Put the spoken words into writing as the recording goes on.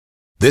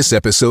This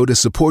episode is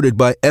supported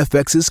by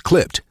FX's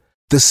Clipped,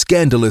 the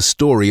scandalous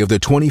story of the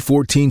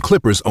 2014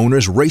 Clippers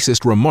owner's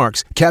racist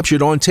remarks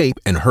captured on tape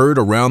and heard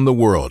around the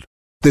world.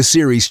 The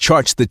series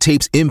charts the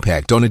tape's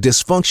impact on a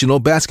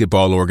dysfunctional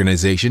basketball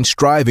organization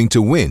striving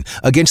to win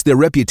against their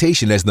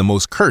reputation as the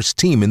most cursed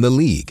team in the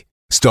league.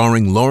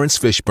 Starring Lawrence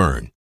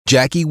Fishburne,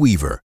 Jackie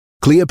Weaver,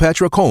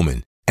 Cleopatra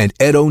Coleman, and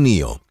Ed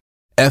O'Neill.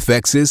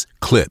 FX's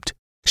Clipped,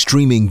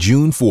 streaming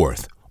June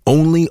 4th,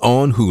 only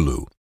on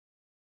Hulu.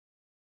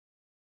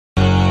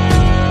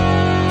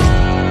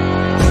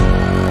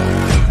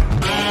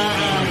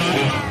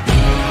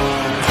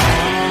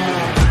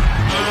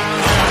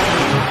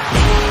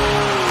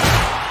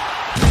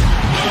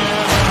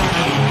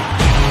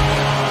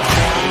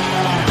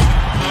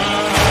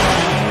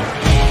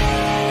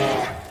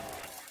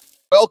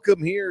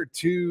 Welcome here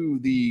to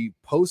the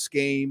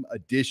post-game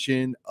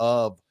edition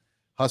of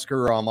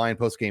Husker Online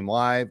Postgame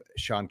Live.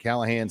 Sean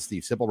Callahan,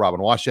 Steve Sipple, Robin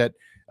Washett.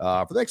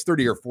 For the next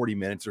 30 or 40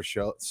 minutes or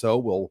so,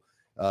 we'll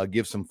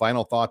give some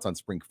final thoughts on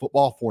spring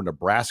football for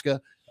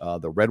Nebraska,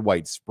 the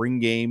red-white spring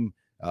game,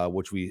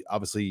 which we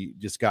obviously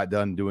just got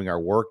done doing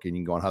our work, and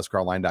you can go on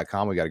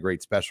HuskerOnline.com. We got a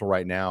great special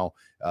right now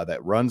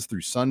that runs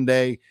through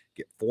Sunday.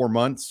 Get 4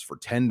 months for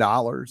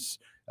 $10.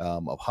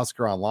 Of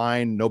Husker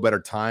Online. No better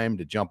time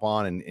to jump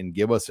on and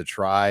give us a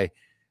try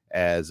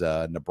as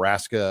a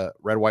Nebraska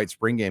red-white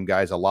spring game,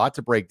 guys. A lot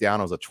to break down.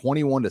 It was a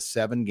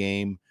 21-7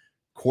 game.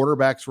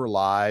 Quarterbacks were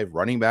live.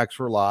 Running backs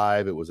were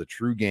live. It was a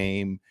true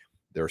game.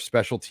 There are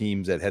special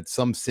teams that had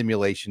some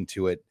simulation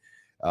to it.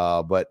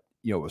 But,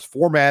 it was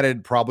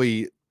formatted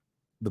probably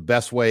the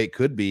best way it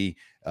could be,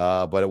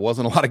 but it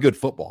wasn't a lot of good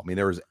football. I mean,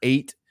 there was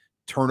 8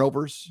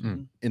 turnovers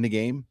in the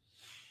game.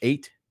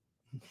 8.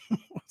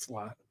 That's a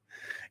lot.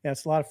 Yeah,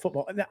 it's a lot of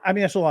football. I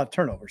mean, that's a lot of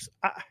turnovers.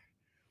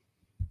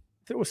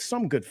 There was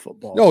some good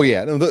football. Oh,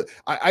 yeah. No,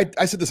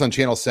 I said this on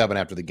Channel 7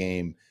 after the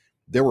game.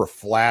 There were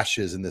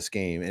flashes in this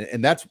game.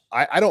 And that's –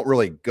 I don't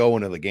really go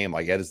into the game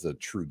like that is the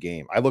true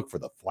game. I look for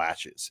the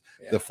flashes.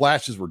 Yeah. The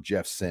flashes were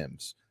Jeff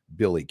Sims,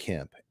 Billy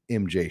Kemp,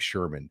 MJ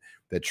Sherman,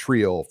 the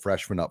trio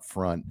freshman up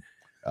front.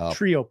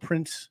 Trio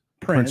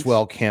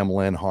Princewell, Cam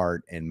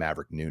Lenhart, and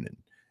Maverick Noonan.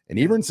 And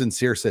even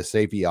Sincere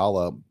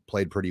Sefiala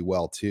played pretty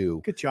well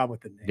too. Good job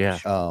with the name. Yeah.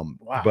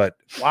 Wow. But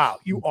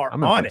you are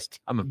I'm honest.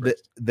 I'm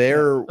impressed.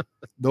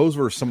 Those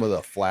were some of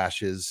the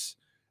flashes.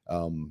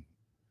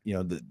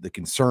 The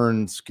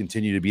concerns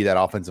continue to be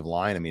that offensive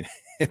line. I mean,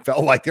 it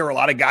felt like there were a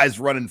lot of guys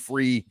running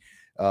free.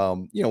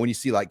 When you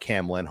see like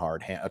Cam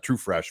Lenhart, a true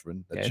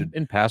freshman,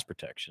 in pass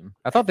protection,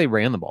 I thought they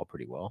ran the ball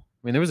pretty well.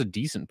 I mean, there was a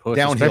decent push,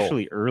 downhill,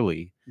 especially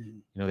early.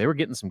 They were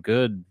getting some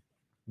good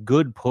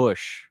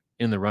push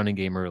in the running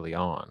game early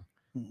on.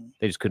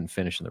 They just couldn't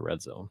finish in the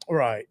red zone.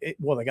 Right. They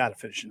got to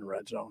finish in the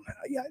red zone.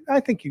 Yeah, I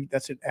think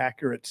that's an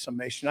accurate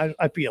summation.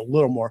 I'd be a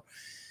little more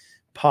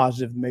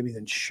positive maybe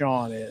than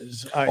Sean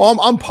is.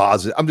 I'm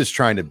positive. I'm just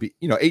trying to be,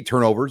 8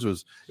 turnovers. It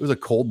was a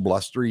cold,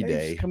 blustery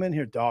day. Come in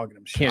here dogging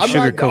him. Can't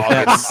sugarcoat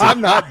that. I'm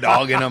not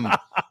dogging him.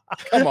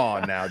 Come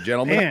on now,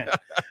 gentlemen.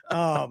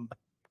 Man,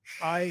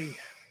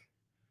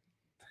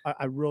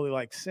 I really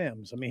like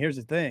Sims. I mean, here's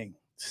the thing.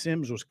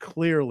 Sims was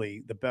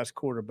clearly the best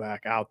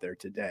quarterback out there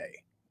today.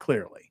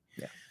 Clearly.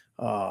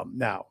 Yeah.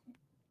 Now,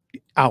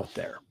 out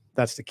there.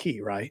 That's the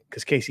key, right?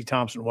 Because Casey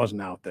Thompson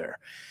wasn't out there.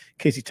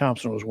 Casey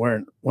Thompson was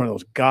wearing one of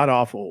those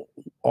god-awful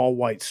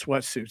all-white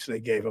sweatsuits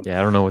they gave him. Yeah,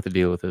 I don't know what the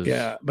deal with is.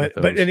 Yeah, but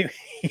anyway,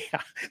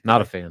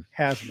 not a fan.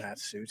 Hazmat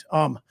suits.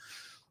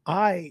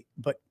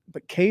 But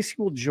Casey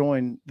will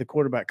join the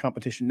quarterback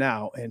competition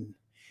now, and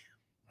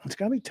it's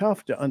gonna be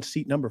tough to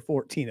unseat number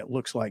 14. It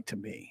looks like to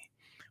me.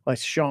 Like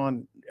as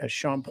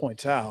Sean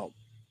points out,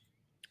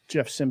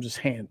 Jeff Sims is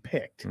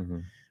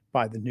handpicked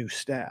by the new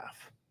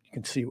staff.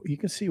 You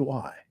can see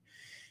why.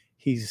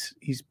 He's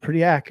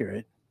pretty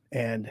accurate,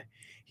 and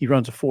he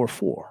runs a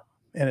 4.4.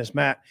 And as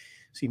Matt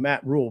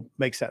Rule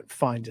makes that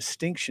fine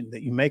distinction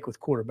that you make with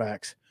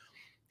quarterbacks.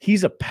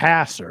 He's a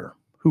passer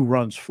who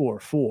runs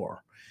 4.4.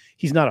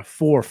 He's not a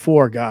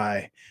 4.4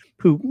 guy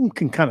who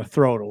can kind of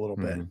throw it a little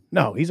bit.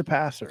 No, he's a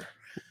passer.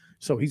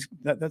 So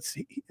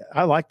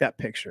I like that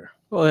picture.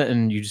 Well,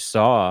 and you just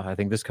saw, I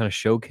think this kind of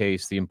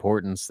showcased the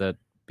importance that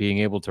being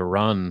able to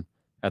run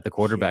at the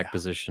quarterback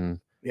position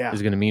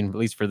is going to mean, at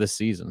least for this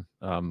season.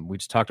 We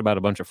just talked about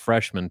a bunch of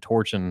freshmen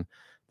torching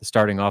the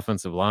starting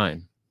offensive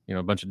line.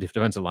 A bunch of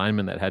defensive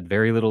linemen that had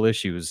very little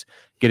issues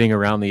getting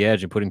around the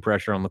edge and putting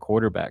pressure on the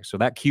quarterback. So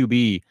that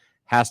QB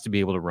has to be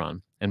able to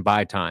run and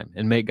buy time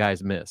and make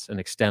guys miss and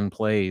extend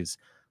plays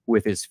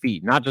with his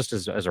feet, not just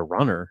as a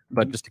runner,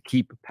 but just to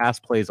keep pass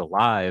plays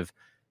alive,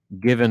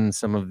 given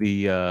some of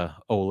the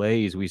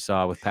olays we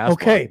saw with pass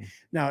blocking.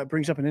 Now it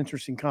brings up an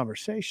interesting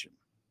conversation.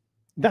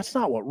 That's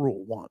not what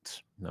Rule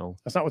wants. No.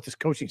 That's not what this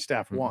coaching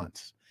staff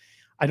wants.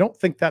 I don't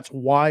think that's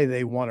why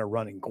they want a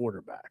running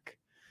quarterback.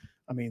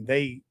 I mean,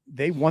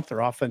 they want their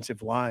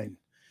offensive line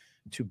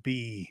to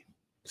be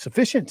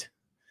sufficient,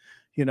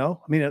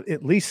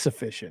 at least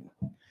sufficient.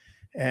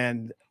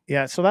 And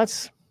so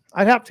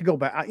I'd have to go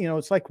back.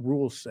 It's like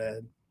Rule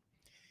said,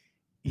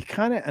 you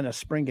kind of in a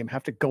spring game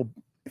have to go,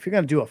 if you're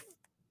going to do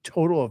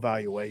total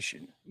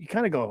evaluation, you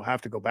kind of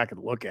have to go back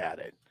and look at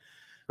it.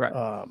 Right.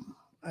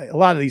 A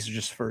lot of these are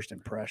just first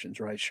impressions,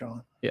 right,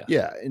 Sean? Yeah.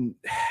 Yeah. And,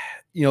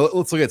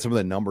 let's look at some of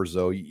the numbers,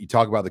 though. You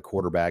talk about the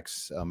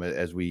quarterbacks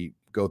as we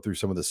go through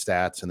some of the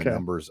stats and the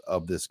numbers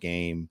of this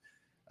game.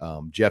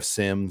 Jeff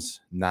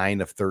Sims,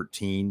 9 of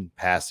 13,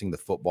 passing the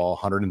football,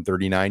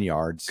 139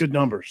 yards. Good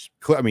numbers.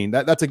 I mean,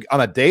 that's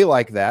on a day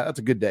like that, that's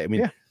a good day. I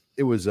mean,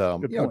 it was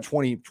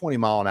 20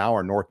 mile an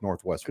hour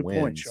northwest winds. Good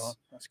point, Sean.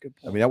 That's a good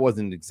point. I mean, that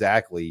wasn't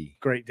exactly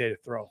great day to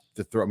throw.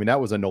 I mean, that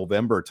was a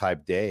November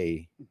type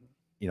day,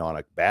 on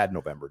a bad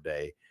November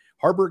day.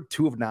 Harburg,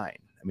 2 of 9.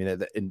 I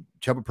mean, and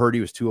Chuba Purdy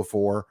was 2 of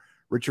 4.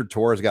 Richard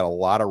Torres got a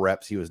lot of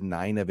reps. He was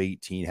 9 of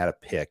 18, had a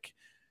pick.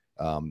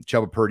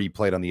 Chuba Purdy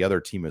played on the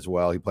other team as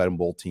well. He played on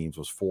both teams,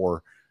 was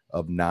 4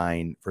 of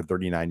 9 for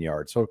 39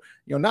 yards. So,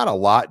 not a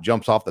lot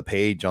jumps off the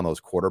page on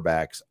those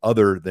quarterbacks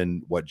other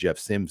than what Jeff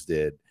Sims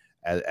did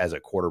as a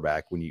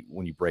quarterback when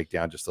you break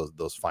down just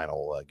those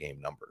final game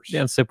numbers.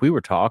 Yeah, and Sip, we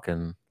were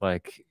talking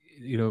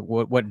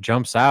what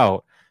jumps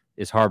out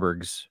is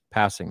Harburg's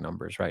passing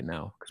numbers right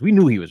now, because we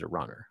knew he was a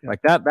runner. Yeah.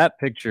 Like that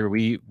picture,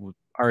 we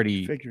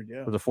already figured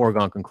was a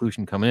foregone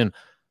conclusion coming in.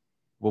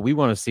 What we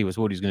want to see was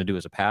what he's going to do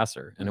as a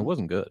passer, and it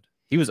wasn't good.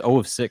 He was 0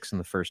 of 6 in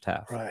the first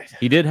half. Right.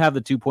 He did have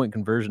the 2-point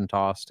conversion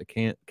toss to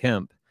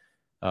Kemp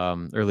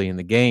early in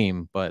the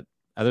game, but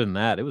other than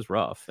that, it was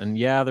rough. And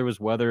yeah, there was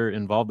weather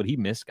involved, but he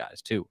missed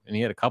guys too, and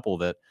he had a couple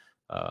that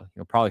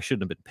probably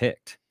shouldn't have been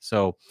picked.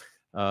 So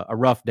a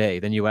rough day.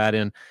 Then you add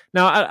in,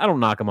 now I don't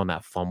knock him on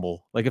that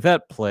fumble. Like if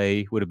that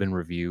play would have been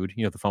reviewed,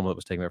 the fumble that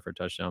was taken out for a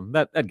touchdown,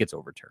 that gets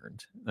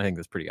overturned. I think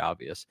that's pretty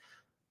obvious.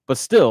 But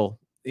still,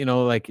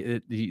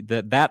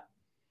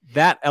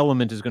 that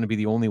element is going to be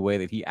the only way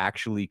that he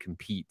actually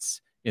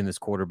competes in this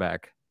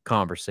quarterback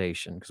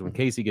conversation. Because when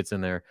Casey gets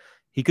in there,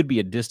 he could be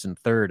a distant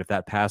third if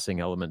that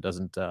passing element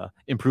doesn't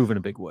improve in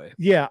a big way.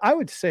 Yeah, I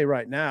would say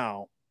right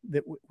now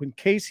that when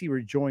Casey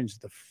rejoins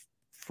the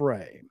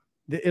fray,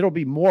 it'll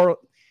be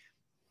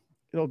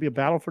a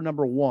battle for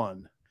number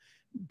 1.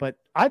 But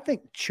I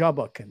think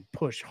Chuba can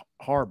push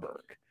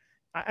Harburg.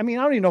 I mean,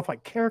 I don't even know if I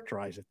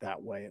characterize it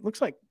that way. It looks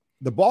like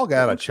the ball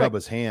got out of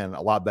Chuba's hand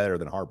a lot better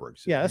than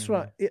Harburg's. Yeah, that's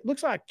what it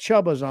looks like.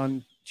 Chuba's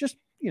on just,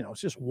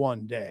 it's just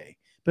one day,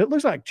 but it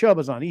looks like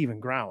Chuba's on even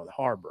ground with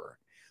Harburg.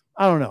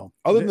 I don't know.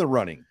 Other than the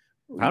running,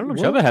 I don't know.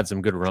 Chuba had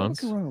some good runs.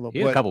 He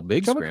had a couple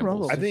big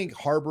scrambles. I think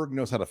Harburg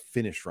knows how to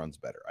finish runs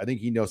better. I think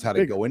he knows how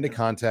to go into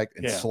contact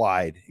and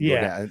slide.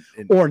 Yeah,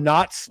 or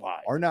not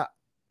slide. Or not.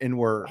 And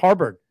where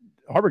Harburg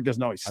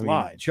doesn't always slide.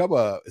 I mean,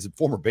 Chuba is a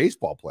former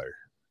baseball player,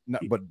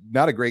 but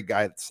not a great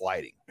guy at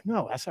sliding.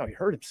 No, that's how he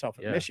hurt himself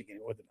in Michigan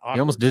with an awkward He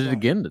almost did slide. It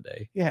again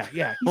today.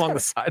 Yeah. On the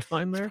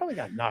sideline there. He's probably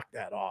got to knock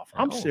that off.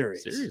 I'm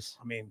serious.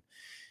 I mean,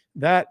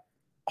 that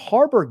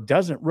Harburg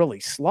doesn't really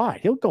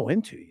slide. He'll go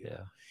into you.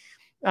 Yeah.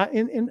 I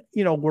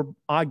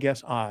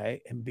guess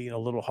I am being a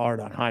little hard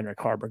on Heinrich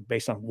Harburg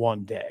based on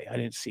one day. I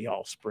didn't see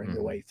all spring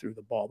the way through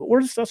the ball, but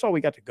that's all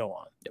we got to go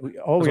on.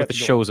 All what the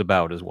show's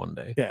about is one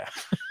day. Yeah.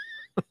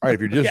 All right, if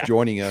you're just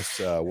joining us,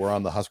 we're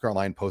on the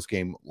HuskerOnline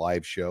Postgame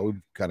live show.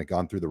 We've kind of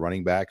gone through the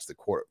running backs, the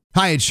court.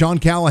 Hi, it's Sean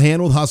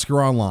Callahan with Husker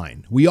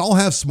Online. We all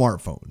have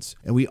smartphones,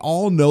 and we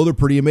all know they're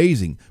pretty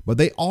amazing, but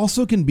they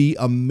also can be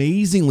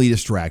amazingly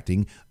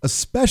distracting,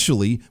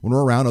 especially when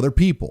we're around other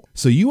people.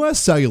 So US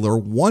Cellular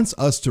wants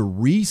us to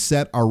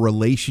reset our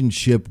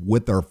relationship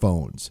with our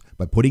phones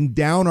by putting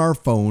down our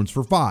phones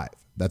for 5.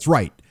 That's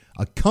right.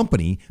 A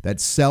company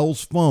that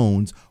sells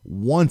phones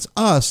wants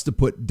us to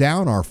put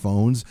down our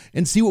phones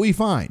and see what we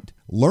find.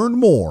 Learn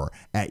more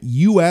at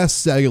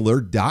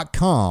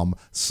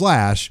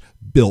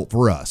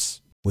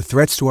uscellular.com/built-for-us. With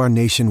threats to our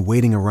nation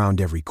waiting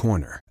around every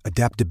corner,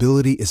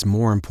 adaptability is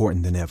more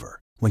important than ever.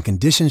 When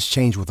conditions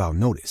change without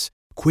notice,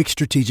 quick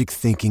strategic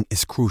thinking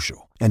is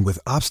crucial. And with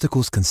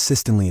obstacles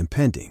consistently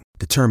impending,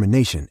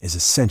 determination is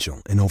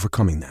essential in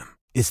overcoming them.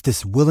 It's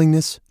this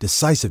willingness,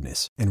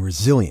 decisiveness, and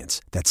resilience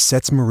that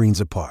sets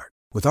Marines apart.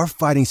 With our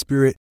fighting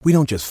spirit, we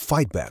don't just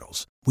fight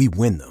battles, we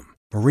win them.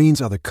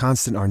 Marines are the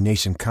constant our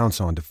nation counts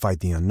on to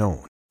fight the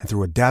unknown. And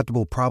through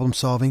adaptable problem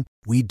solving,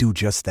 we do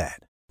just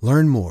that.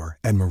 Learn more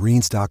at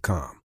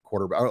marines.com.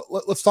 Quarterback.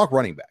 Let's talk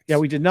running backs. Yeah,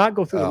 we did not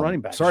go through the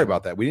running backs. Sorry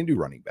about that. We didn't do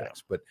running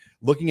backs, but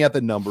looking at the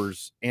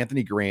numbers,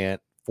 Anthony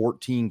Grant,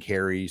 14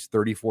 carries,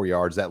 34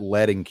 yards. That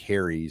led in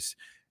carries.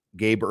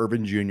 Gabe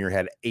Irvin Jr.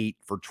 had 8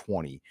 for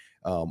 20.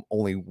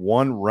 Only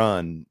one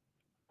run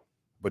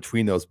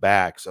between those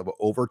backs of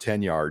over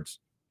 10 yards.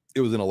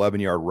 It was an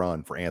 11-yard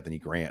run for Anthony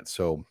Grant.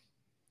 So,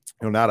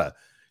 not a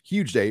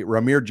huge day.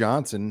 Ramir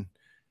Johnson,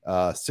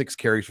 6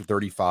 carries for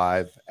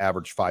 35,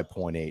 averaged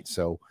 5.8.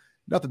 So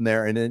nothing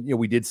there. And then,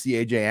 we did see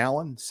AJ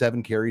Allen,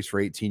 7 carries for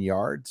 18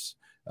 yards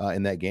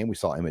in that game. We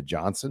saw Emmett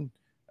Johnson,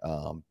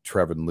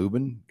 Trevin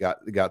Lubin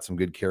got some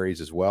good carries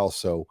as well.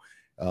 So,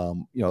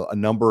 a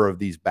number of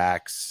these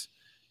backs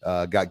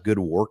got good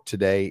work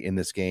today in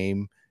this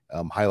game,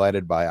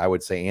 highlighted by, I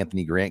would say,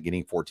 Anthony Grant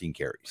getting 14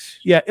 carries.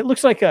 Yeah, it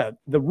looks like the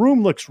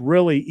room looks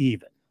really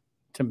even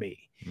to me.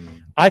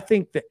 I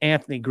think that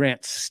Anthony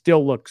Grant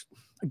still looks,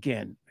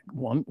 again,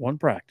 one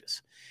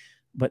practice.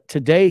 But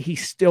today he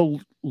still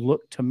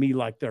looked to me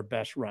like their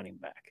best running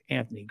back,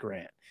 Anthony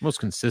Grant. Most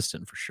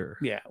consistent for sure.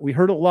 Yeah. We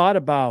heard a lot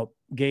about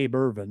Gabe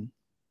Ervin,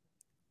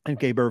 and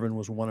Gabe Ervin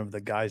was one of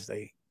the guys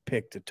they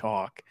picked to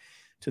talk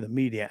to the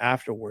media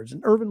afterwards.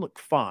 And Ervin looked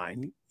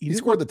fine. He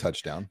scored the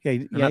touchdown. Yeah.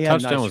 That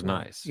touchdown was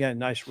run. nice. Yeah.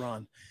 Nice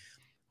run.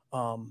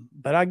 But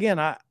again,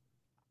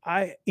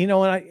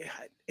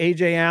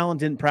 AJ Allen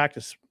didn't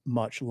practice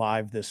much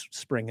live this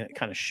spring, and it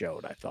kind of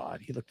showed. I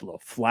thought he looked a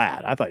little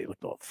flat.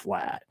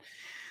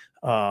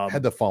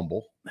 Had the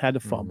fumble.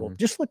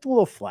 Just looked a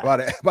little flat.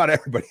 About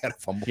everybody had a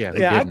fumble.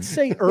 Yeah, I'd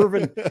say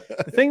Ervin.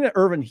 The thing that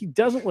Ervin, he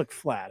doesn't look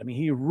flat. I mean,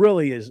 he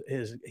really is.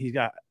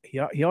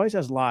 He always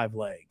has live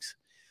legs,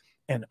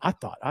 and I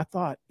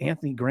thought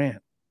Anthony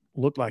Grant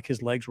looked like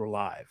his legs were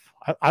live.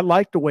 I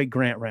like the way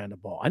Grant ran the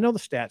ball. I know the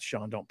stats,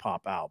 Sean, don't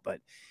pop out,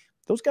 but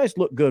those guys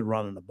look good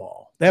running the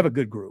ball. They have a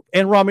good group,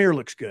 and Ramir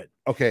looks good.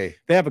 Okay,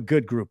 they have a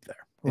good group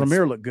there.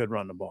 Ramir looked good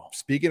running the ball.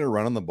 Speaking of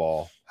running the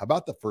ball, how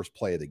about the first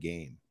play of the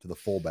game to the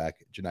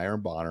fullback,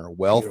 Janiron Bonner?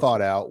 Well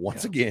thought out.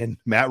 Once again,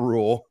 Matt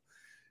Rule.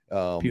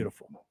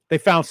 Beautiful. They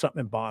found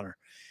something in Bonner.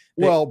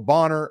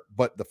 Bonner,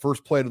 but the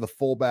first play to the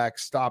fullback,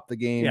 stop the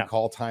game,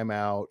 call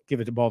timeout. Give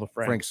it the ball to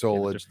Frank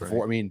Solich.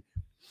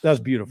 That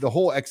was beautiful. The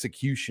whole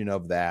execution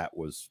of that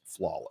was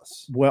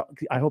flawless. Well,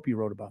 I hope you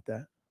wrote about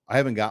that. I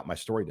haven't got my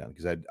story done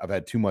because I've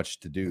had too much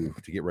to do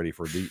to get ready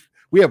for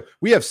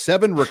we have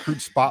 7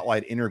 recruit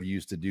spotlight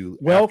interviews to do.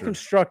 Well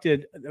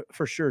constructed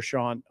for sure,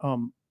 Sean.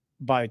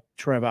 By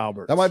Trev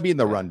Alberts. That might be in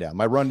the rundown.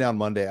 My rundown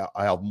Monday,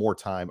 I have more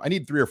time. I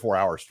need 3 or 4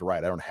 hours to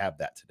write. I don't have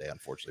that today,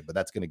 unfortunately, but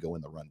that's going to go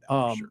in the rundown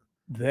for sure.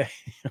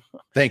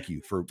 Thank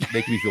you for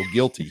making me feel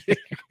guilty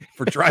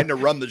for trying to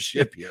run the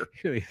ship here.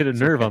 You hit a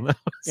nerve on that.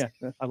 Yeah,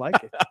 I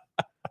like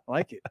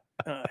it.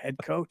 Head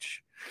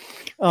coach.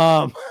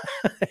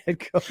 Head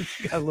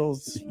coach got a little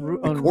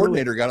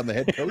coordinator got on the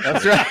head coach.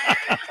 That's right.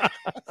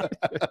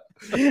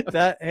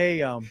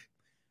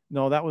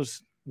 No, that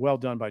was well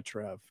done by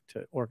Trev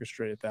to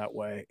orchestrate it that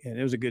way, and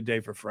it was a good day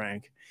for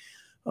Frank.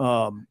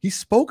 He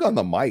spoke on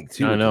the mic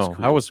too. I know.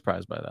 Cool. I was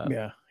surprised by that.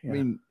 Yeah. I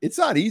mean, it's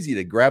not easy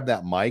to grab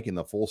that mic in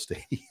the full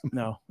stadium.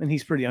 No, and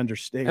he's pretty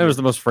understated. It was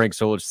the most Frank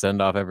Solich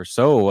send off ever.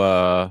 So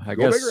I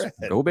guess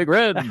go Big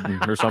Red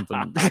or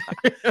something.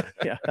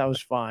 Yeah, that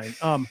was fine.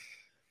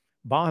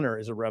 Bonner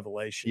is a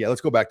revelation. Yeah,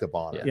 let's go back to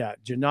Bonner. Yeah,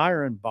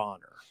 Janiron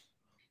Bonner,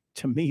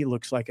 to me,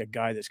 looks like a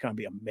guy that's going to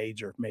be a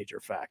major, major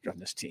factor on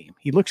this team.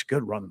 He looks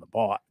good running the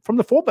ball from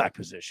the fullback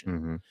position.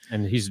 Mm-hmm.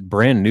 And he's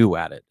brand new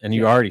at it. And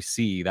you already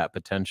see that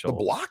potential. The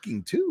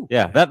blocking, too.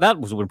 Yeah,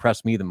 that was what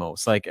impressed me the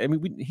most. Like, I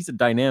mean, he's a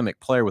dynamic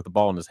player with the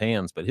ball in his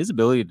hands, but his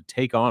ability to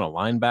take on a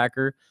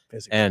linebacker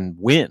and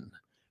win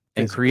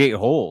and create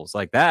holes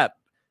like that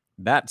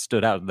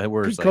stood out. That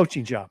was good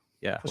coaching job.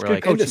 Yeah, we're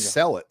like, and to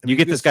sell it. You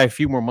get this guy a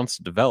few more months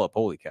to develop.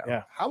 Holy cow!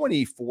 Yeah. How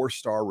many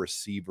 4-star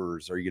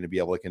receivers are you going to be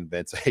able to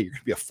convince? Hey, you're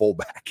going to be a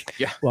fullback.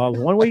 Yeah. Well,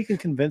 one way you can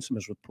convince them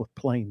is with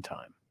playing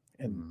time,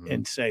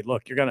 and say,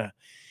 look, you're gonna.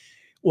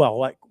 Well,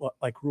 like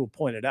Rule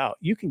pointed out,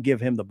 you can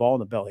give him the ball in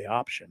the belly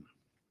option,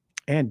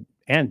 and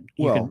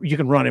you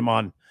can run him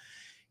on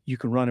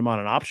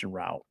an option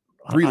route.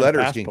 3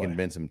 letters can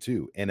convince him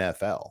too.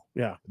 NFL.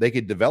 Yeah. They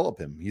could develop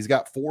him. He's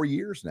got 4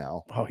 years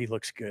now. Oh, he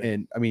looks good.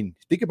 And I mean,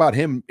 think about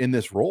him in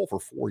this role for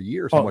 4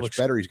 years, how much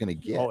better he's going to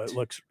get. Oh, it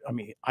looks, I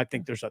mean, I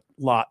think there's a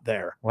lot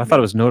there. Well, I thought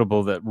it was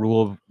notable that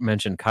Rule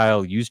mentioned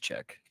Kyle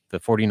Juszczyk,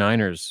 the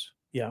 49ers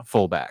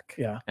fullback.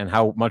 Yeah. And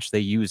how much they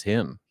use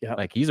him. Yeah.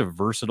 Like he's a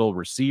versatile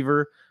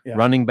receiver,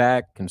 running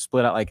back, can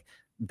split out. Like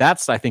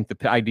that's, I think,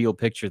 the ideal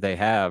picture they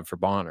have for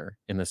Bonner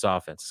in this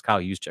offense. It's Kyle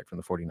Juszczyk from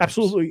the 49ers.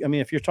 Absolutely. I mean,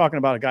 if you're talking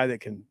about a guy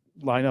that can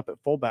line up at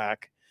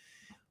fullback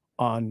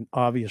on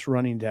obvious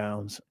running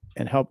downs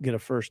and help get a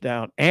first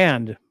down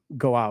and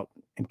go out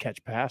and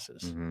catch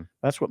passes.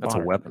 That's what That's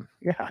Bonner, a weapon.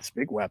 Yeah, it's a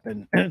big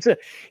weapon. And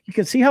you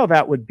can see how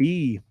that would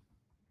be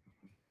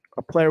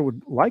a player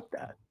would like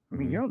that. I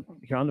mean, you're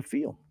on the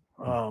field.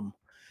 And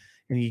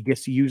he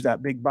gets to use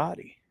that big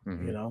body.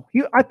 You know,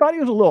 I thought he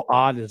was a little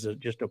odd as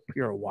just a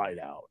pure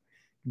wideout,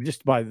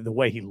 just by the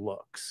way he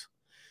looks.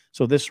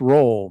 So this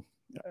role,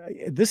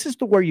 this is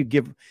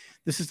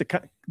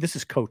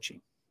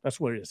coaching. That's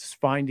what it is. It's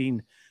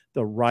finding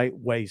the right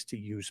ways to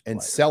use players.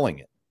 And selling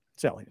it.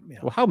 Yeah.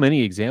 Well, how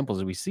many examples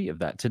do we see of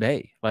that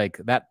today? Like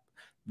that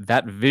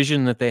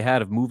vision that they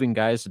had of moving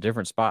guys to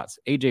different spots.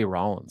 AJ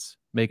Rollins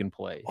making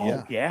plays.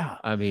 Oh, yeah.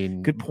 I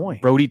mean, good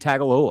point. Brody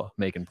Tagaloa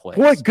making plays.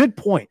 Boy, good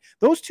point.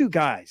 Those two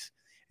guys,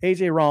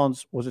 AJ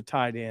Rollins was a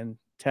tight end.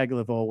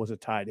 Tagovailoa was a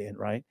tight end,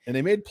 right? And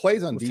they made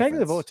plays on defense.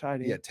 Tagovailoa tight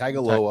end. Yeah,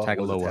 Tagovailoa was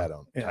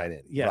a tight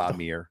end. Yeah.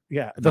 Ramir.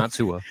 Yeah. Not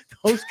Tua.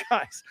 Those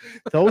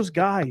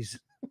guys.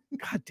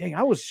 God dang,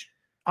 I was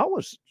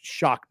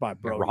shocked by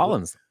Brody.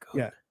 Rollins.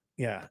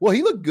 Yeah. Well,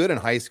 he looked good in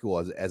high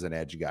school as an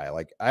edge guy.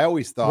 Like I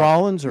always thought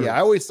Rollins I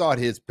always thought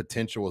his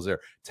potential was there.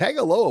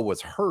 Tagovailoa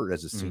was hurt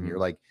as a senior.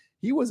 Like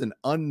He was an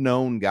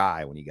unknown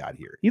guy when he got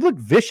here. He looked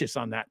vicious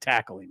on that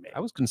tackle he made. I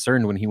was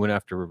concerned when he went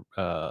after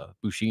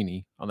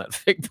Buschini on that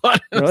fake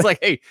punt. Really? I was like,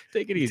 hey,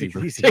 take it easy.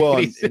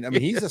 And I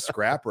mean, he's a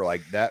scrapper.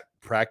 Like that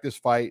practice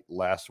fight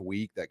last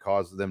week that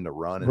caused them to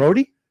run.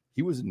 Brody?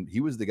 He was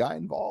the guy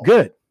involved.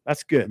 Good.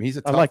 That's good. I mean,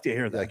 I like to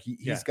hear that. Like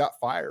he's got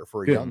fire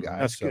for a good. young guy.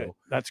 That's good.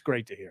 That's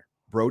great to hear.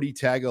 Brody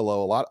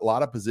Tagalo, a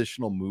lot of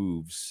positional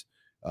moves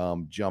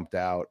jumped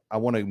out. I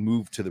want to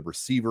move to the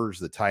receivers,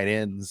 the tight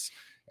ends,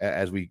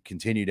 as we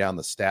continue down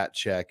the stat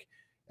check.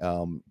 I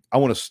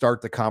want to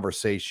start the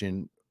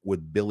conversation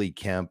with Billy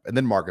Kemp and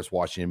then Marcus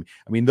Washington.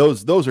 I mean,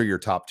 those are your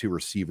top two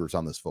receivers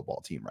on this football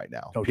team right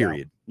now. No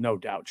period. Doubt. No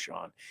doubt,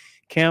 Sean.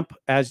 Kemp,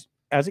 as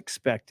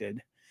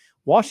expected.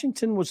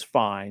 Washington was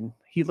fine.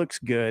 He looks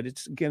good.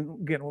 It's again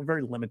a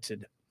very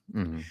limited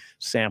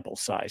sample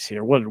size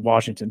here. What did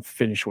Washington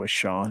finish with,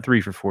 Sean?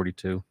 3 for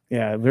 42.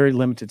 Yeah, very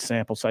limited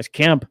sample size.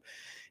 Kemp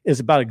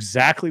is about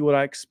exactly what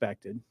I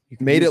expected.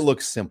 Made it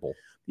look simple.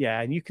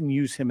 Yeah, and you can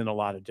use him in a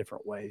lot of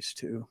different ways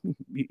too.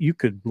 You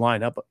could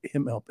line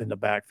him up in the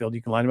backfield.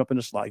 You can line him up in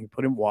the slot. You can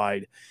put him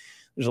wide.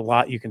 There's a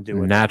lot you can do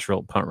with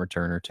natural punt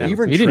returner too.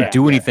 Even he didn't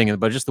do anything,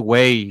 but just the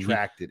way he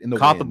tracked it in the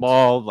caught wind. the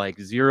ball, like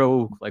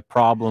zero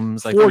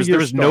problems. Like there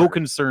was no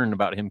concern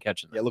about him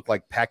catching it. Yeah, it looked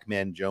like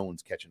Pac-Man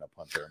Jones catching a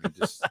punter. I mean,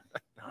 just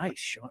nice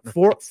shot.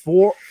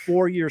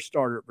 Four-year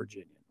starter at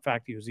Virginia. In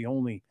fact, he was the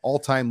only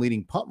all-time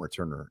leading punt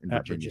returner in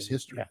Virginia's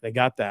history. Yeah, they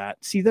got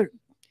that. See,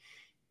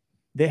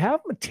 they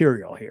have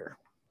material here.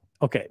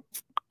 Okay,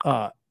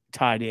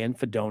 tied in.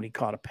 Fedoni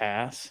caught a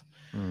pass.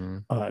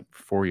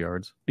 4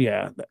 yards.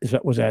 Yeah,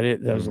 was that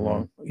it? That was a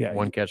long. Yeah,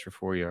 one catch for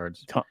 4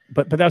 yards.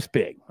 But that's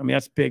big. I mean,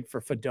 that's big for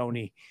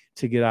Fedoni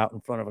to get out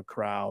in front of a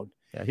crowd.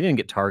 Yeah, he didn't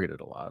get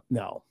targeted a lot.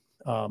 No.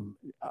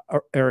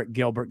 Eric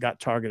Gilbert got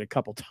targeted a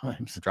couple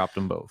times. Dropped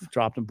them both.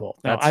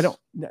 Now, I don't.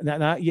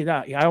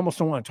 I almost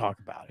don't want to talk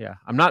about it. Yeah,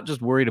 I'm not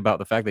just worried about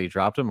the fact that he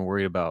dropped him. I'm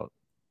worried about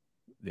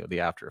the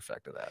after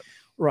effect of that.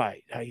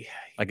 Right.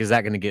 Is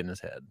that going to get in his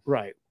head?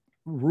 Right.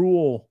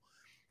 Rule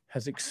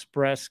has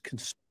expressed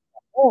concern.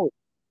 Oh,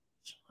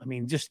 I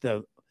mean, just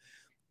you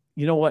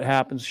know what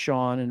happens,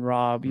 Sean and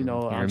Rob,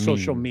 on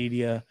social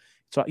media.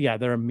 So yeah,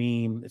 they're a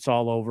meme. It's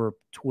all over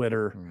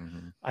Twitter.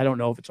 I don't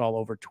know if it's all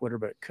over Twitter,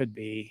 but it could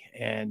be.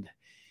 And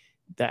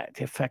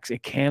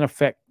it can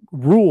affect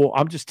Rule.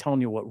 I'm just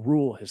telling you what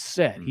Rule has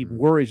said. He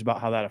worries about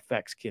how that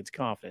affects kids'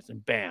 confidence.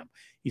 And bam,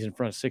 he's in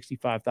front of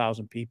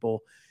 65,000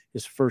 people.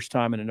 His first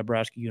time in a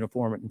Nebraska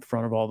uniform in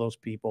front of all those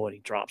people, and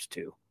he drops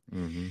 2.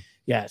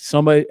 Yeah,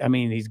 somebody. I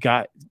mean, they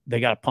got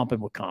to pump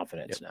him with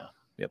confidence now.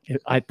 Yep.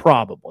 I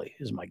probably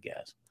is my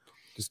guess.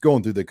 Just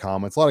going through the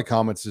comments, a lot of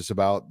comments just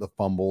about the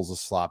fumbles, the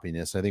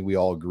sloppiness. I think we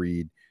all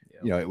agreed.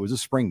 It was a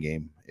spring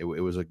game. It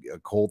was a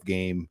cold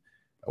game,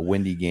 a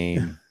windy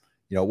game.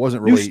 It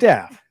wasn't really new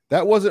staff.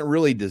 That wasn't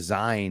really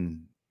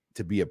designed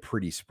to be a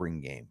pretty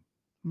spring game.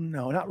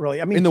 No, not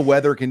really. I mean, in the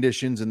weather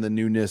conditions and the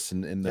newness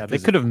and they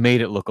could have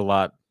made it look a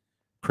lot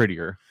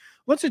prettier.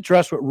 Let's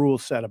address what Rule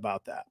said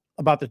about that,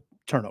 about the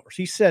turnovers.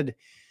 He said,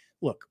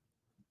 look,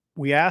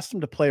 we asked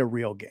them to play a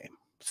real game.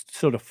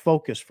 So to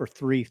focus for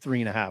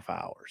 3.5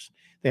 hours.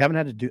 They haven't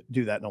had to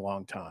do that in a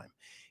long time.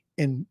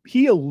 And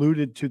he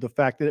alluded to the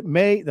fact that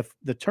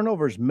the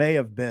turnovers may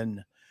have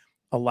been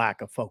a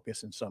lack of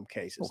focus in some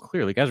cases. Well,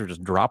 clearly guys were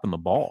just dropping the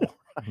ball.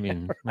 I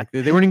mean, like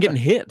they weren't even getting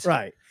hit.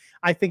 Right.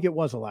 I think it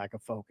was a lack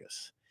of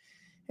focus.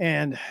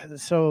 And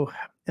so,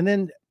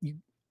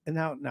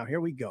 now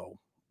here we go.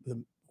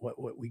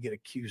 What we get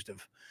accused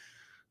of,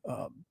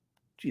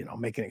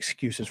 making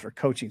excuses for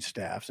coaching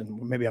staffs.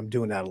 And maybe I'm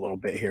doing that a little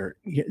bit here.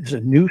 It's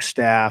a new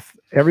staff.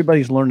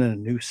 Everybody's learning a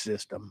new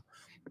system.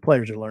 The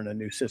players are learning a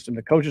new system.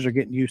 The coaches are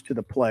getting used to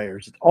the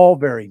players. It's all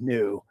very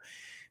new.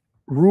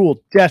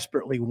 Rule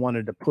desperately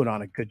wanted to put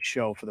on a good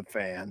show for the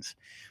fans.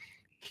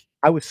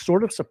 I was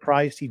sort of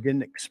surprised he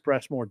didn't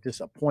express more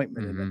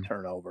disappointment in the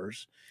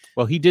turnovers.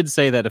 Well, he did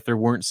say that if there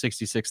weren't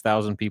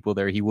 66,000 people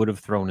there, he would have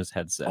thrown his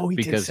headset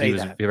because he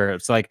was.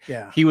 It's like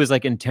he was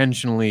like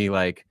intentionally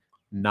like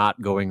not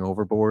going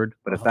overboard.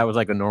 But if that was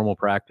like a normal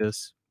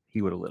practice,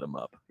 he would have lit him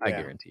up. I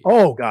guarantee you.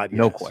 Oh God, yes.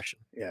 No question.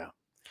 Yeah.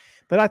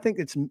 But I think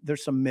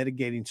there's some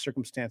mitigating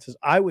circumstances.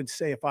 I would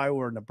say if I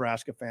were a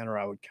Nebraska fan, or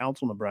I would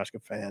counsel Nebraska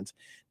fans,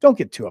 don't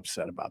get too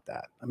upset about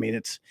that. I mean,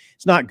 it's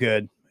not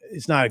good.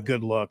 It's not a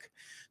good look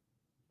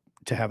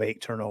to have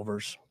 8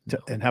 turnovers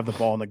and have the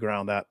ball on the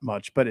ground that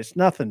much. But it's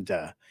nothing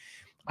to.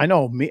 I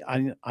know me. I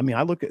mean,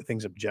 I look at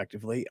things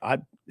objectively.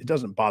 It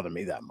doesn't bother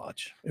me that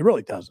much. It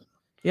really doesn't.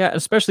 Yeah,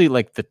 especially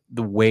like the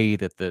way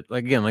that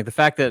the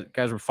fact that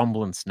guys were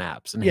fumbling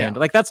snaps and hand,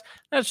 like that's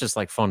just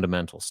like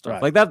fundamental stuff.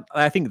 Right. Like that,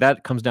 I think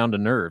that comes down to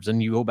nerves.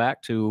 And you go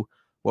back to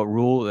what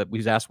Rule that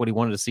we asked what he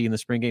wanted to see in the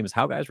spring game is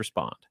how guys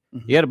respond.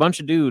 He had a bunch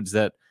of dudes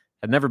that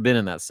had never been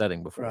in that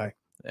setting before. Right.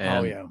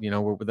 And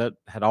that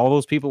had all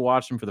those people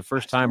watch him for the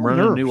first time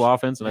running a new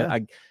offense.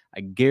 And I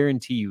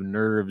guarantee you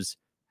nerves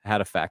had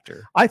a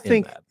factor. I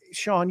think,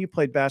 Sean, you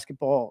played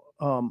basketball.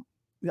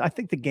 I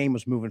think the game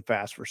was moving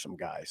fast for some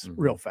guys,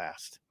 real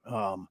fast.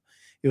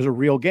 It was a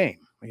real game.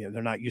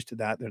 They're not used to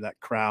that. They're that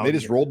crowd. They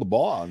just rolled the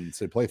ball out and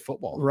said, play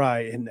football.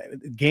 Right. And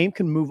the game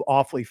can move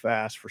awfully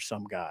fast for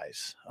some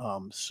guys.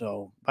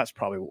 So that's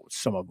probably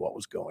some of what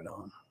was going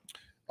on.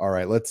 All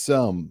right. Let's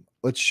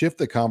shift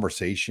the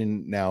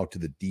conversation now to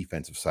the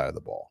defensive side of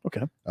the ball.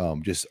 Okay.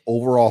 Just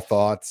overall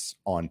thoughts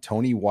on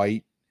Tony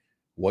White,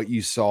 what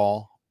you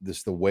saw,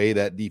 the way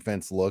that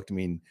defense looked. I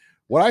mean,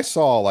 what I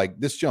saw, like,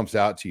 this jumps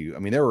out to you. I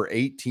mean, there were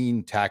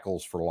 18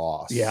 tackles for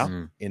loss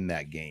in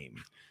that game.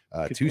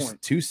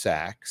 Two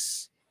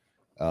sacks.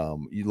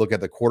 You look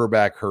at the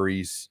quarterback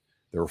hurries,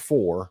 there were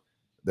 4.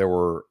 There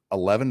were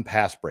 11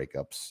 pass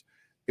breakups.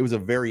 It was a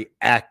very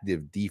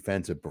active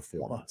defensive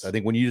performance. I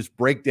think when you just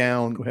break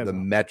down the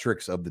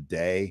metrics of the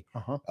day,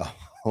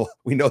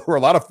 we know there were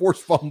a lot of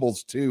forced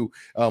fumbles too.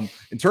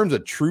 In terms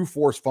of true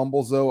forced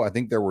fumbles, though, I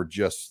think there were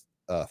just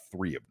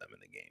 3 of them in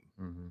the game.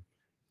 Mm-hmm.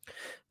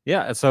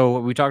 Yeah, so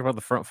we talked about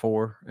the front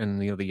 4 and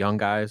the young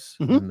guys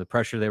and the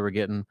pressure they were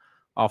getting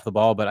off the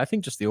ball, but I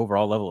think just the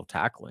overall level of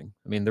tackling.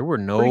 I mean, there were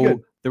no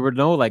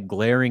like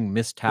glaring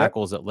missed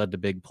tackles that led to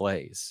big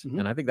plays,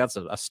 and I think that's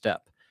a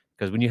step,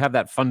 because when you have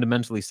that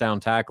fundamentally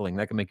sound tackling,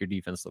 that can make your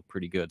defense look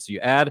pretty good. So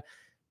you add,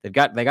 they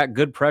got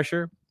good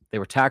pressure, they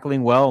were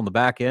tackling well on the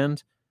back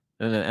end,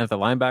 and at the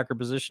linebacker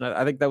position,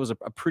 I think that was a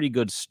pretty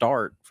good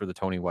start for the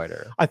Tony White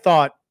era. I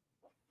thought.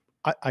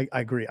 I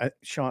agree.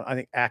 Sean, I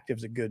think active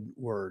is a good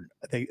word.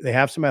 They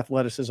have some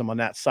athleticism on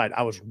that side.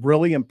 I was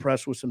really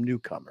impressed with some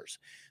newcomers.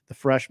 The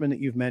freshman that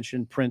you've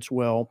mentioned, Prince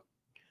Will.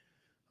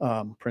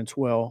 Human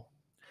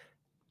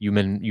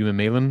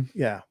Malin?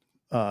 Yeah.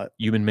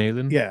 Human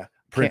Malin? Yeah.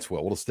 Prince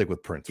Will. We'll stick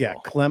with Prince Will. Yeah.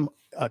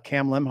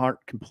 Cam Lemhart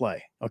can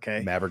play.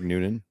 Okay. Maverick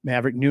Noonan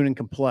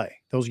can play.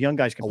 Those young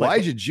guys can play.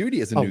 Elijah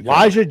Judy is a newcomer.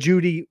 Elijah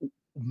Judy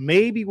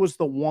maybe was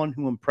the one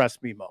who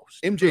impressed me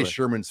most. MJ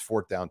Sherman's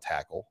 4th down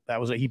tackle.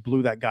 He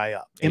blew that guy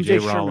up.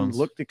 MJ Sherman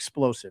looked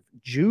explosive.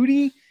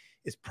 Judy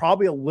is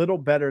probably a little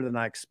better than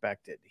I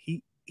expected.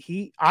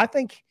 I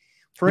think,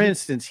 for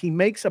instance, he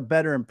makes a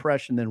better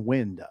impression than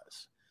Wynn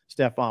does.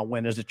 Stephon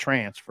Wynn as a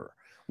transfer.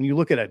 When you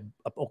look at a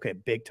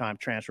big time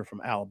transfer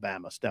from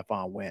Alabama,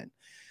 Stephon Wynn.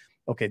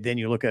 Okay, then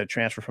you look at a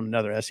transfer from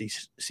another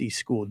SEC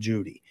school,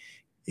 Judy.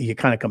 You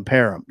kind of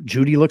compare them.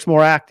 Judy looks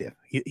more active.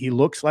 He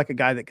looks like a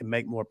guy that can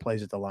make more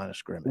plays at the line of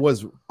scrimmage.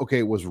 Was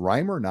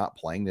Reimer not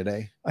playing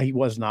today? He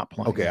was not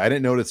playing. Okay, I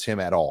didn't notice him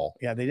at all.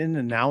 Yeah, they didn't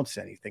announce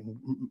anything.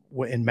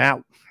 And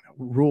Matt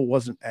Rule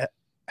wasn't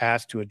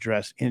asked to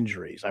address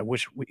injuries. I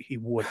wish he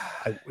would.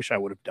 I wish I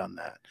would have done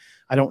that.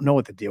 I don't know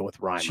what the deal with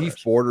Reimer Chief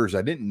is. Borders,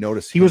 I didn't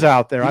notice he was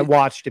out there. I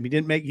watched him. He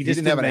didn't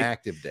have an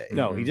active day.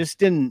 No, he just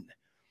didn't.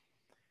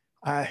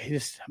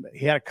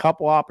 He had a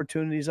couple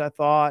opportunities, I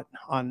thought,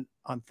 on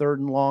 3rd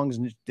and longs,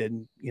 and just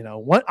didn't,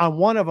 on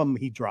one of them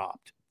he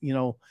dropped.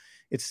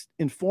 It's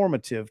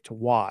informative to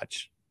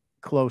watch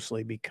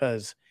closely,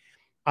 because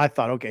I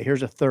thought, okay,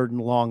 here's a 3rd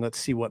and long. Let's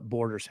see what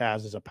Borders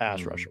has as a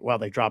pass rusher. Well,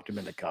 they dropped him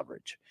into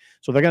coverage.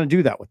 So they're going to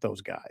do that with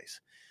those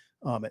guys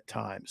at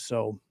times.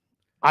 So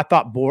I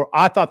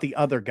thought the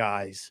other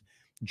guys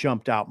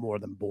jumped out more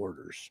than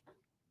Borders.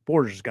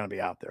 Borders is going to be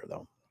out there,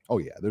 though. Oh,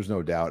 yeah, there's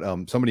no doubt.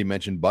 Somebody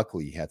mentioned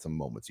Buckley had some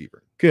moments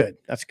even. Good.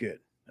 That's good.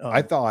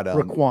 I thought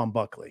Raquan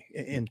Buckley,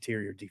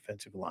 interior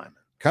defensive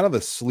lineman. Kind of the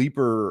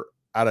sleeper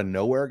out of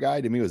nowhere guy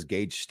to me was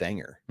Gage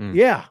Stenger.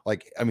 Yeah.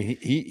 Like, I mean,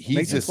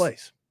 he's just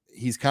plays.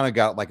 He's kind of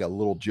got like a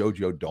little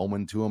JoJo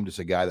Doman to him, just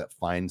a guy that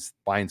finds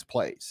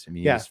plays. I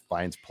mean, he just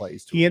finds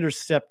plays. He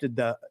intercepted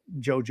the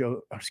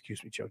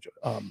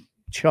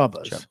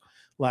Chubba's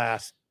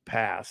last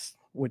pass,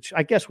 which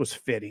I guess was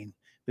fitting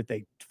that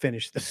they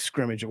finished the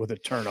scrimmage with a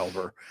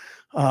turnover.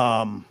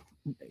 And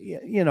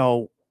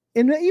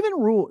even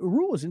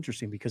Rule is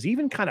interesting, because he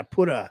even kind of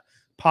put a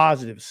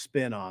positive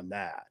spin on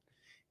that.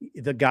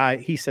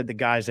 He said the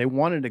guys, they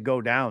wanted to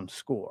go down,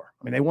 score.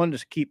 I mean, they wanted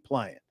to keep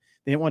playing.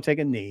 They didn't want to take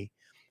a knee.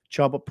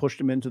 Chubba pushed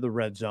him into the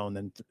red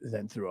zone,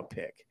 then threw a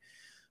pick.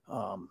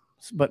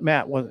 But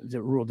the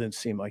Rule didn't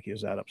seem like he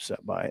was that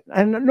upset by it,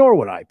 and nor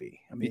would I be.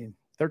 I mean,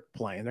 they're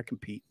playing, they're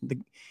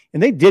competing,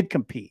 and they did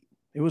compete.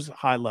 It was a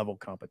high-level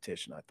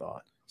competition, I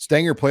thought.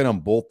 Stenger played on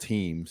both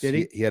teams. Did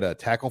he? He had a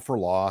tackle for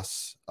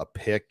loss, a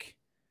pick,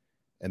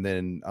 and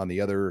then on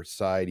the other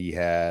side, he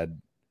had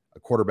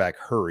a quarterback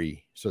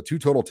hurry. So 2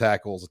 total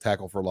tackles, a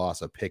tackle for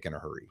loss, a pick, and a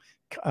hurry.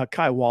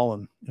 Kai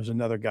Wallen was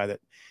another guy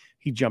that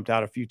he jumped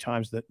out a few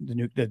times,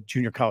 the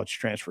junior college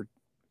transfer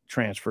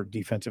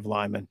defensive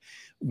lineman.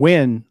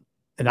 Wynn,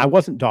 and I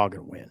wasn't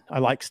dogging Wynn. I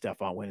like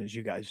Stephon Wynn, as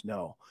you guys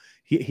know.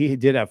 He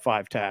did have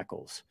 5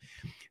 tackles.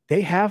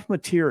 They have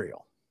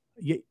material.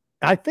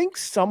 I think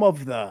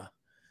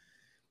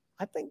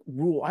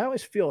Rule, I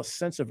always feel a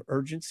sense of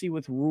urgency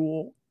with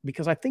Rule,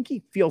 because I think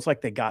he feels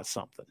like they got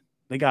something.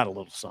 They got a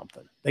little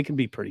something. They can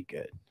be pretty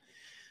good.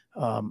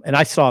 And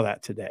I saw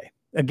that today.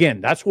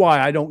 Again, that's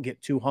why I don't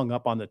get too hung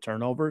up on the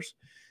turnovers,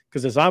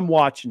 because as I'm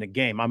watching the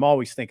game, I'm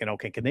always thinking,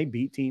 okay, can they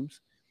beat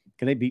teams?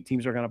 Can they beat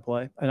teams they're going to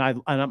play?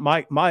 And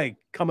my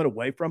coming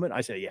away from it,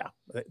 I say, yeah,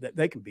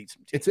 they can beat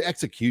some teams. It's an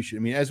execution.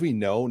 I mean, as we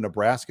know,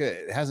 Nebraska,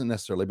 it hasn't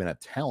necessarily been a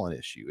talent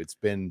issue. It's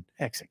been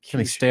execution. Can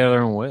they stay out of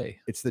their own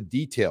way? It's the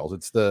details.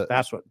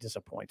 That's what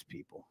disappoints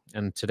people.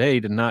 And today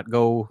did not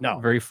go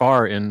very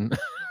far in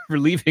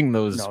relieving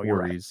those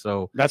worries. Right.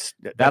 So that's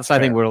I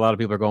think what a lot of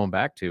people are going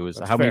back to is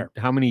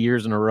how many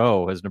years in a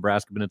row has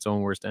Nebraska been its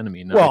own worst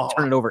enemy? Now, well,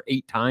 turn it over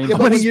 8 times. How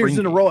many years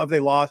in a row have they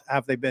lost?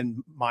 Have they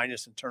been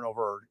minus in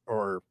turnover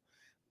or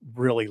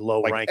really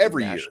low rank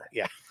every year?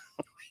 Yeah.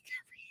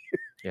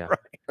 Yeah. Right.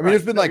 I mean,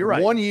 it's been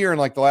one year in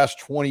like the last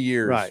 20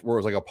 years where it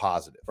was like a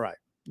positive. Right.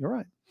 You're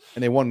right.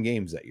 And they won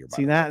games that year.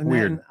 See that?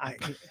 Weird.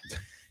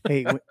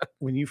 Hey,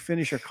 when you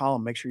finish your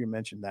column, make sure you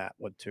mention that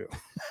one too.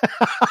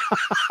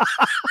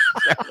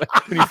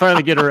 When you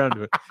finally get around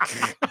to it.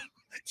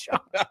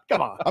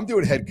 Come on. I'm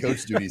doing head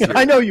coach duties here.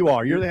 I know you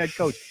are. You're the head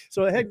coach.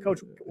 So the head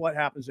coach, what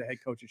happens to head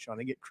coaches, Sean?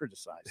 They get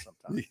criticized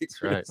sometimes.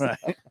 That's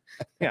right.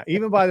 Yeah,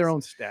 even by their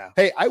own staff.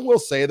 Hey, I will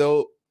say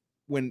though,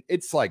 when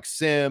it's like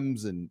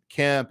Sims and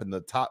Kemp and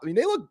the top, I mean,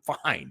 they look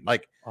fine.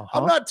 Like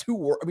I'm not too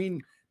worried. I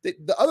mean,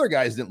 the other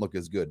guys didn't look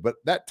as good, but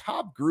that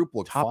top group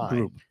looked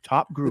fine.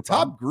 Top group. The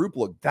top group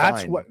looked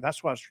fine.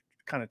 That's what I was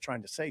kind of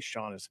trying to say,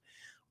 Sean, is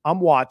I'm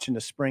watching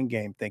the spring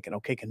game thinking,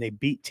 okay, can they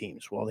beat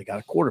teams? Well, they got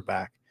a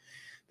quarterback.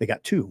 They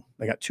got two.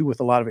 They got two with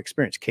a lot of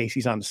experience.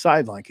 Casey's on the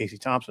sideline. Casey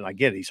Thompson, I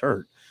get it. He's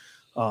hurt.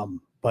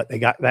 But they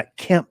got that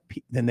Kemp.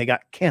 Then they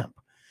got Kemp.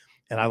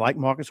 And I like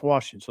Marcus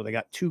Washington. So they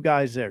got 2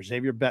 guys there.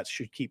 Xavier Betts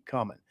should keep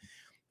coming.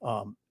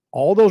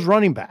 All those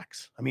running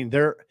backs. I mean,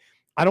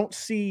 I don't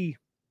see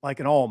like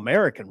an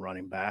all-American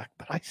running back,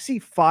 but I see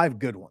 5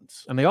 good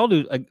ones. And they all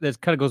do.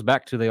 That kind of goes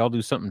back to they all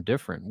do something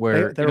different.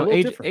 Where they're a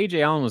little different.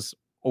 AJ Allen was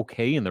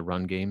okay in the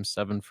run game,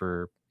 7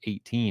 for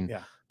 18.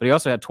 Yeah. But he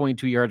also had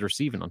 22 yards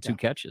receiving on 2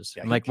 catches.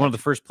 Yeah, and like one of the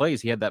first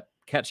plays, he had that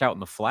catch out in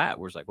the flat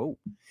where it's like, whoa.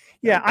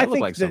 Yeah, I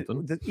think like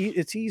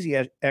it's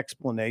easy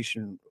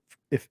explanation.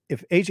 If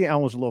AJ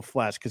Allen was a little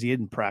flat, because he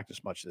didn't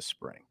practice much this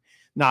spring,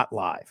 not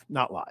live.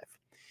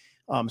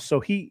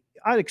 So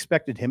I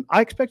expected him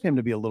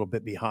to be a little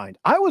bit behind.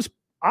 I was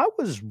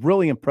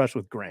really impressed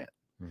with Grant.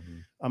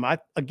 Mm-hmm.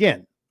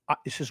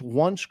 It's just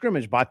one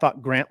scrimmage, but I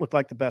thought Grant looked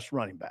like the best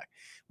running back.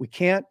 We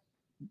can't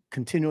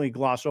continually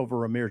gloss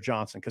over Ramir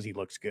Johnson because he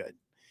looks good.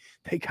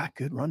 They got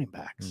good running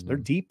backs. Mm-hmm. They're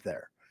deep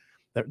there.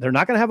 They're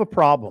not going to have a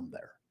problem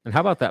there. And how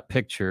about that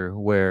picture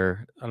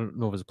where, I don't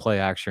know if it was a play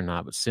action or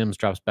not, but Sims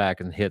drops back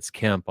and hits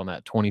Kemp on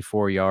that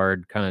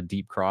 24-yard kind of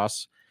deep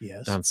cross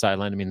down the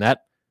sideline? I mean,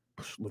 that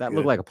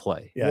looked like a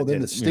play. Yeah, well,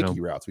 then the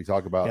sticky routes we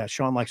talk about. Yeah,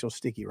 Sean likes those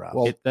sticky routes.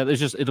 Well,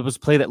 it was a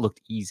play that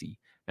looked easy.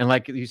 And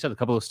like you said, a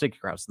couple of sticky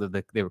routes,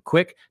 they were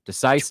quick,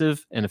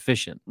 decisive, and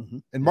efficient. Mm-hmm.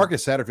 And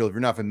Marcus Satterfield, if you're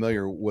not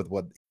familiar with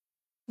what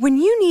When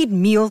you need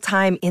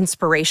mealtime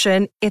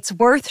inspiration, it's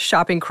worth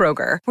shopping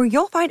Kroger, where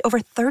you'll find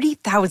over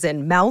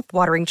 30,000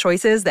 mouth-watering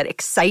choices that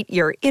excite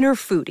your inner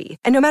foodie.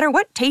 And no matter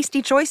what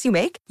tasty choice you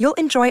make, you'll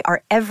enjoy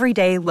our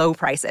everyday low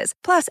prices,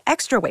 plus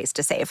extra ways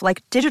to save,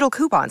 like digital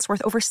coupons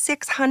worth over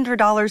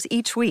 $600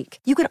 each week.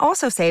 You can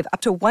also save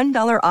up to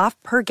 $1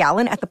 off per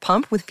gallon at the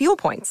pump with fuel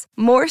points.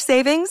 More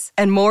savings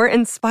and more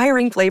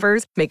inspiring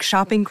flavors make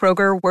shopping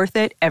Kroger worth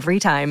it every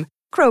time.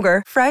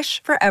 Kroger,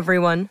 fresh for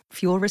everyone.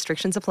 Fuel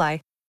restrictions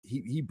apply.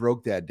 He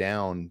broke that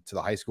down to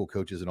the high school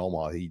coaches in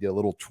Omaha. He did a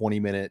little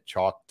 20-minute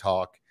chalk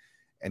talk,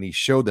 and he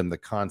showed them the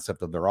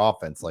concept of their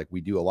offense. Like,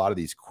 we do a lot of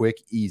these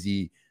quick,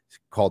 easy,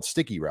 called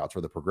sticky routes,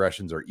 where the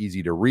progressions are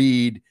easy to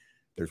read.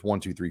 There's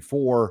 1, 2, 3,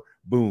 4,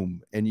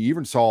 boom. And you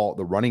even saw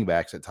the running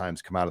backs at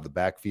times come out of the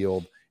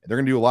backfield. And they're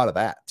going to do a lot of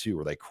that too,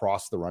 where they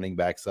cross the running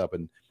backs up.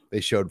 And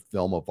they showed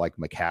film of like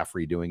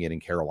McCaffrey doing it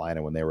in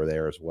Carolina when they were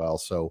there as well.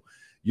 So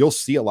you'll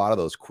see a lot of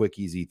those quick,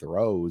 easy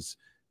throws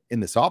in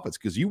this offense,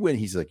 because you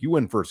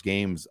win first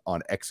games on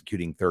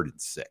executing 3rd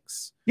and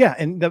 6. Yeah,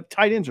 and the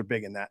tight ends are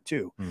big in that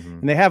too. Mm-hmm.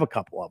 And they have a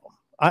couple of them.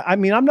 I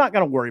mean, I'm not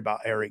going to worry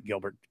about Eric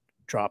Gilbert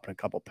dropping a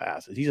couple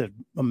passes. He's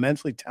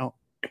immensely talented.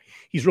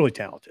 He's really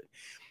talented.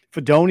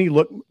 Fedoni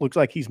looks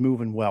like he's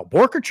moving well.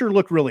 Borkacher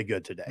looked really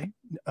good today.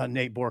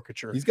 Nate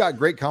Borkacher. He's got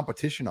great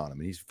competition on him,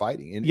 and he's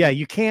fighting. And yeah,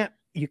 you can't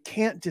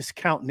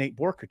discount Nate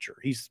Borkacher.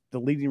 He's the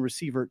leading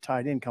receiver at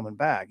tight end coming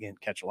back. He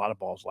didn't catch a lot of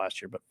balls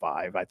last year, but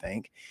 5, I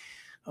think.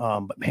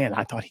 But man,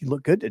 I thought he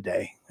looked good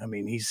today. I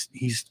mean,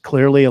 he's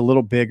clearly a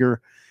little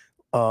bigger.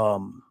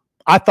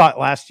 I thought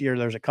last year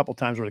there's a couple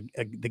times where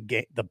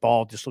the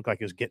ball just looked like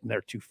it was getting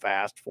there too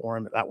fast for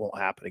him. That won't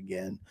happen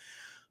again.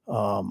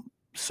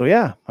 So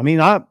yeah, I mean,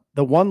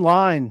 the one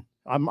line,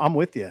 I'm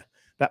with you.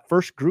 That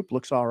first group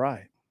looks all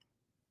right.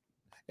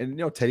 And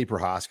Teddy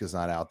Prohaska's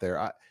not out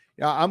there.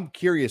 I'm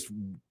curious,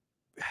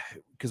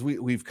 because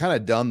we've kind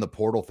of done the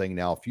portal thing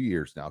now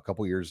a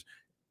couple years.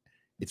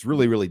 It's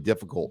really, really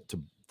difficult to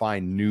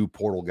find new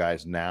portal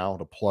guys now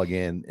to plug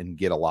in and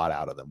get a lot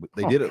out of them.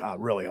 They did it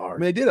really hard. I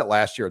mean, they did it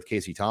last year with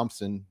Casey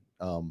Thompson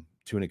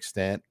to an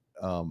extent.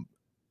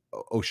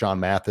 O'Shawn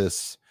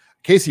Mathis.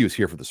 Casey was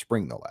here for the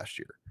spring though last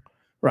year.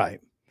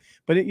 Right.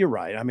 But you're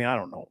right. I mean, I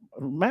don't know.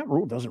 Matt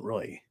Rule doesn't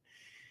really,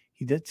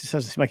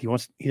 doesn't seem like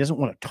he doesn't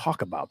want to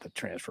talk about the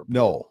transfer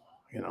portal,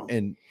 no.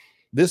 And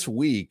this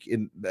week,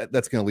 and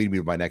that's going to lead me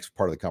to my next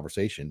part of the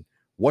conversation.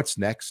 What's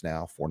next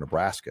now for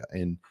Nebraska?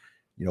 And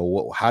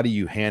how do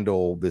you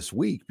handle this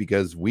week?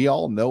 Because we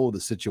all know the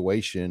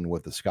situation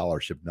with the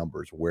scholarship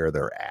numbers, where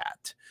they're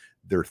at.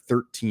 They're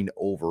 13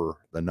 over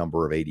the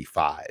number of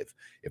 85.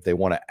 If they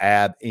want to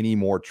add any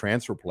more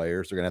transfer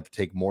players, they're going to have to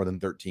take more than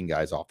 13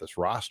 guys off this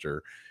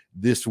roster.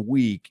 This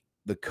week,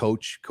 the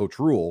Coach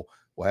Rule,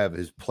 will have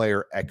his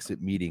player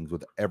exit meetings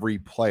with every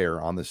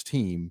player on this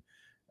team.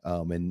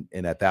 And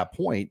at that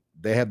point,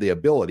 they have the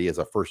ability as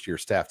a first-year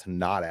staff to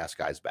not ask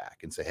guys back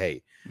and say,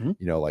 hey,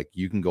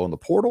 you can go in the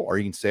portal or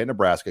you can stay in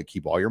Nebraska,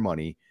 keep all your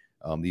money.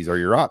 These are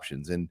your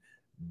options. And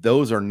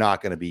those are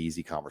not going to be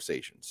easy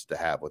conversations to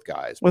have with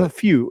guys. Well, the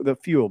few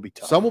will be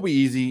tough. Some will be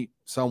easy,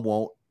 some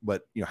won't.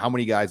 But how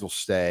many guys will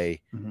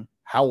stay? Mm-hmm.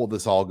 How will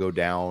this all go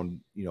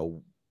down?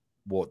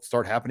 Will it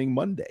start happening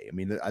Monday? I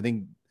mean, I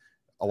think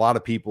a lot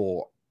of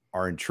people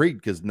are intrigued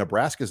because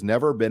Nebraska's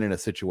never been in a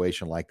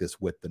situation like this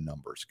with the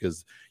numbers,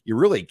 because you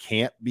really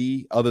can't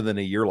be, other than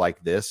a year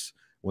like this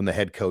when the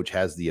head coach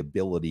has the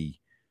ability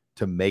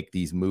to make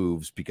these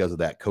moves because of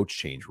that coach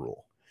change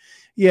rule.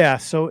 Yeah.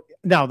 So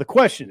now the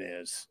question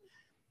is,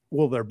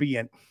 will there be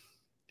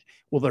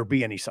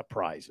any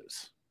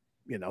surprises?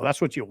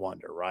 That's what you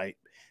wonder, right?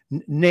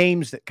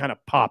 Names that kind of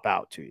pop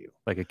out to you,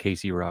 like a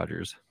Casey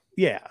Rogers.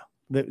 Yeah,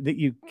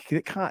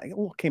 that kind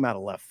of came out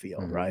of left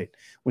field, mm-hmm. right?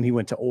 When he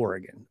went to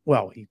Oregon.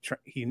 Well,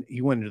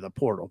 he went into the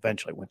portal,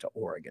 eventually went to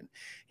Oregon.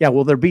 Yeah,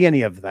 will there be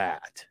any of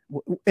that?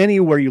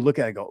 Anywhere you look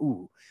at it and go,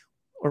 ooh,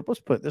 or let's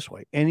put it this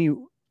way,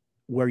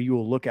 anywhere you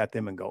will look at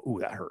them and go, ooh,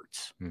 that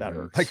hurts. Mm-hmm. That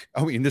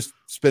hurts. Just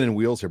spinning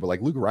wheels here, but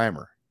like Luke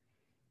Reimer.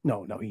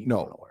 No, he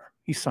nowhere.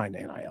 He signed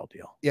an NIL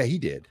deal. Yeah, he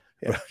did.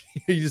 Yeah.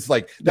 He's just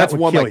like, that's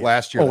one like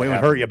last year. Oh, it would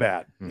hurt you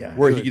bad. Yeah.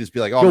 Where he could just be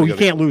like, you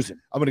can't lose him.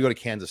 I'm going to go to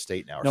Kansas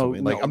State now or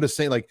something. Like, I'm just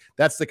saying, like,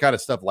 that's the kind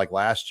of stuff like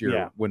last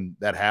year when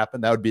that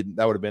happened. That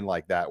would have been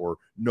like that, where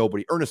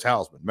Ernest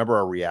Hausman, remember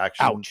our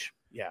reaction? Ouch.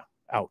 Yeah.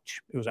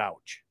 Ouch. It was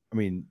ouch. I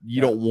mean,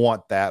 you don't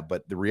want that,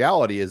 but the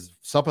reality is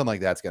something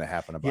like that's going to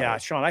happen about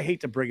it. Sean, I hate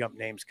to bring up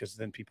names because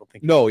then people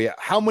think. No, yeah.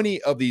 How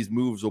many of these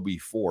moves will be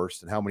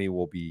forced and how many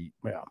will be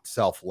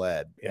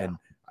self-led? Yeah. And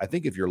I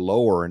think if you're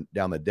lower and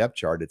down the depth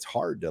chart, it's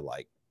hard to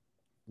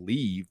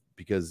leave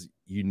because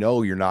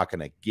you're not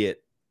going to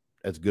get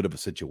as good of a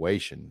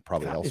situation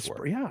probably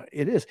elsewhere. Yeah,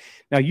 it is.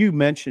 Now, you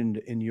mentioned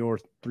in your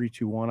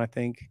 3-2-1, I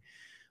think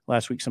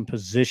last week, some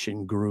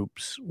position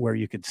groups where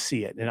you could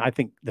see it. And I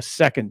think the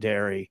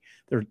secondary,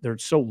 they're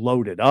so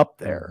loaded up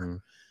there mm-hmm.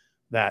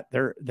 that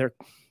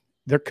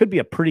there could be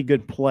a pretty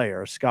good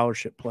player, a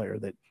scholarship player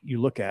that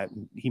you look at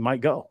and he might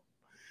go,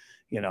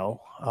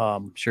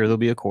 sure. There'll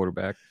be a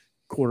quarterback.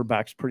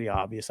 Quarterback's pretty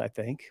obvious, I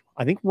think.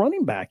 I think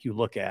running back you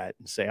look at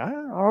and say,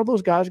 are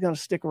those guys going to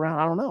stick around?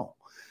 I don't know.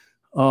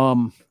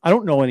 I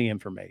don't know any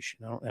information.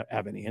 I don't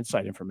have any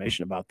inside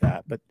information about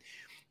that. But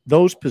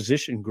those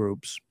position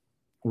groups,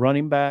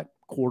 running back,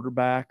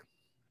 quarterback,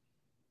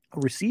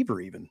 a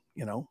receiver even,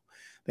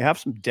 they have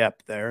some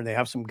depth there. They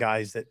have some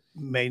guys that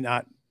may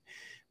not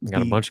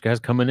got a bunch of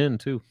guys coming in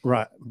too.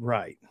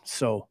 Right.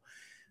 So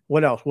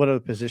what else? What other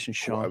positions,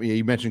 Sean? Well,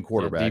 you mentioned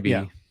quarterback.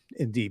 Yeah,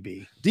 in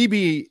DB.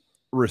 DB,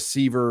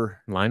 receiver,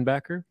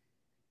 linebacker,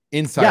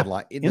 inside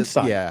line.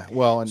 Inside. Yeah.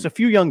 Well, and it's a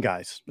few young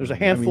guys. There's a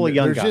handful of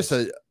young guys.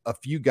 There's just a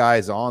few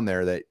guys on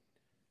there that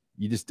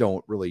you just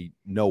don't really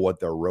know what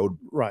their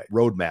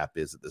roadmap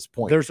is at this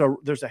point.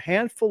 There's a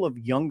handful of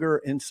younger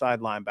inside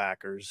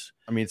linebackers.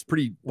 I mean, it's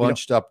pretty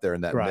bunched up there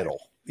in that middle.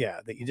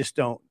 Yeah, that you just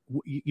don't.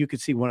 You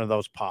could see one of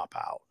those pop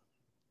out.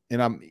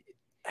 And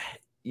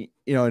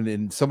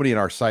and somebody in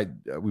our site,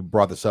 we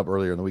brought this up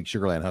earlier in the week,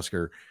 Sugarland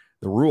Husker.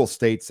 The rule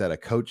states that a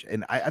coach,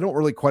 and I don't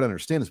really quite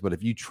understand this, but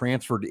if you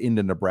transferred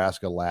into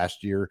Nebraska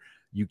last year,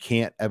 you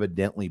can't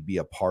evidently be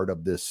a part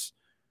of this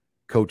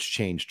coach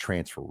change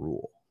transfer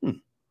rule,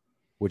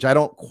 which I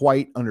don't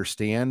quite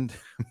understand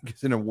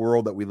because in a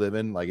world that we live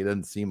in, it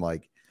doesn't seem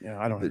like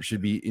it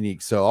should be any.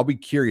 So I'll be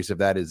curious if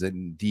that is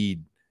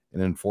indeed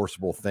an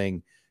enforceable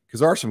thing,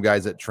 because there are some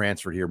guys that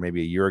transferred here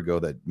maybe a year ago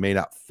that may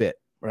not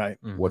fit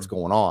what's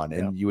going on.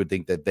 And you would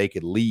think that they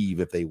could leave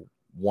if they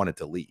wanted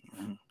to leave.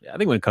 Yeah, I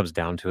think when it comes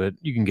down to it,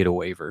 you can get a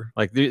waiver.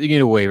 You can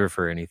get a waiver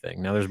for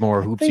anything. Now there's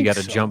more hoops you got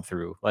to jump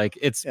through.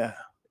 It's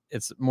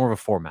more of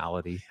a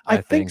formality. I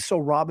think so,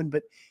 Robin.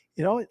 But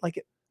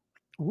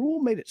rule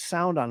made it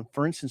sound on,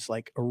 for instance,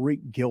 like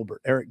Eric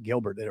Gilbert,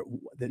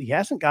 that he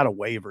hasn't got a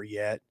waiver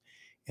yet,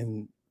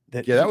 and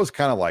that that was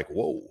kind of like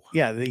whoa.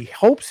 Yeah, he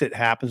hopes it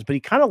happens, but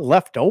he kind of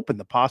left open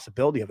the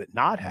possibility of it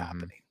not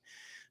happening.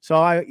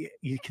 So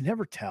you can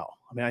never tell.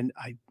 I mean,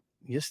 I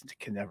just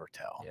can never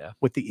tell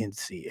with the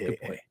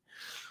NCAA.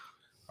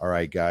 All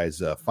right,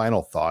 guys.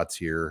 Final thoughts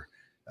here.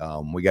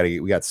 We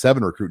got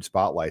 7 recruit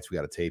spotlights. We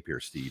got a tape here,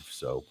 Steve.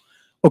 So,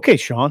 okay,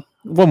 Sean.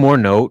 One more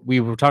note.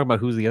 We were talking about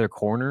who's the other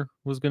corner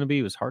was going to be.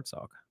 It was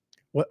Hartsock.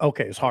 What?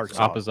 Okay, it's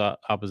Hartsock.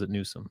 Opposite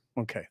Newsome.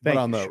 Okay, but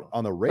on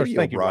the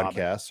radio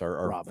broadcast,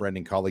 our friend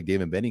and colleague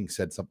David Benning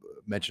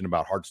mentioned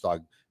about Hartsock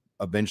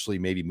eventually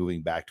maybe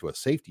moving back to a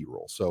safety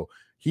role. So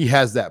he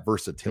has that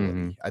versatility.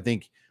 Mm-hmm. I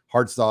think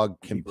Hartzog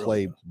can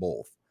play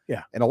both.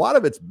 Yeah. And a lot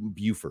of it's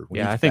Buford.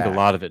 I think a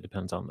lot of it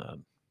depends on that.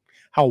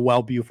 How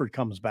well Buford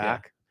comes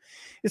back. Yeah.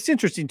 It's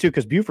interesting, too,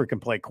 because Buford can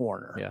play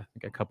corner. Yeah, I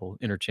think a couple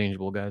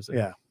interchangeable guys there.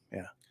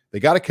 Yeah. They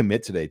got to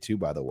commit today, too,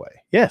 by the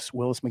way. Yes,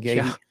 Willis McGahee.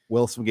 Yeah.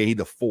 Willis McGahee,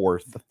 the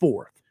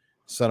fourth.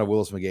 Son of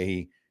Willis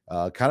McGahee.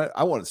 Kind of,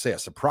 I want to say a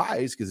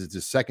surprise because it's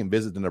his second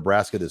visit to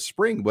Nebraska this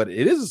spring, but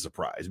it is a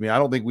surprise. I mean, I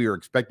don't think we were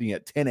expecting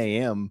at 10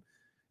 a.m.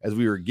 as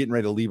we were getting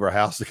ready to leave our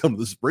house to come to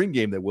the spring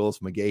game that Willis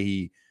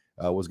McGahee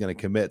was going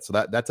to commit. So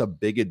that's a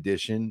big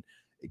addition.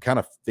 It kind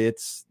of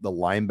fits the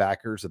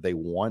linebackers that they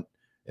want.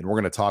 And we're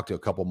going to talk to a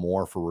couple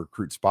more for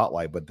Recruit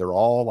Spotlight, but they're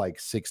all like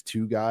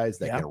 6'2" guys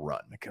that can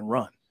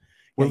run.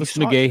 Willis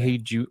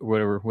McGahee,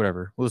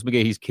 whatever. Willis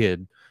McGahee's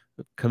kid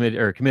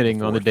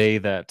committing on the day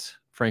that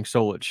Frank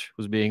Solich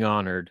was being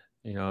honored.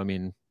 You know, I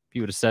mean, if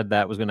you would have said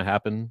that was going to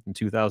happen in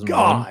 2001.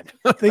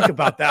 God, think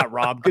about that,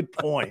 Rob. Good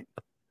point.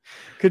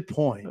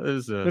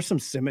 There's some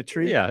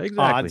symmetry. Yeah,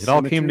 exactly. It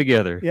all came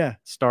together. Yeah.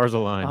 Stars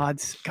aligned.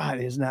 Odds. God,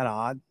 isn't that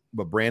odd?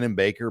 But Brandon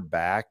Baker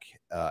back,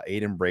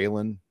 Aiden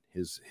Braylon,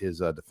 his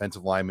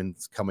defensive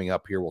lineman's coming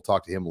up here. We'll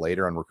talk to him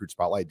later on Recruit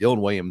Spotlight. Dylan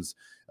Williams,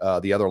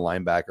 the other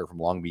linebacker from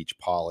Long Beach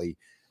Poly.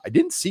 I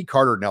didn't see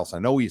Carter Nelson.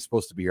 I know he's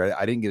supposed to be here.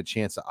 I didn't get a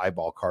chance to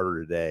eyeball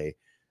Carter today.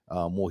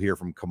 We'll hear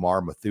from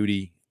Kamar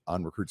Mathudi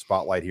on Recruit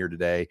Spotlight here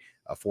today,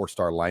 a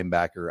 4-star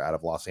linebacker out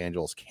of Los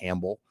Angeles,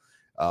 Campbell.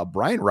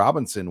 Brian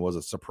Robinson was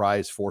a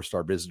surprise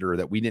 4-star visitor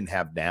that we didn't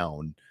have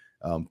down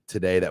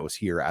today that was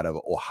here out of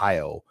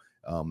Ohio.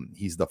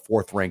 He's the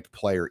 4th-ranked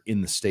player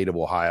in the state of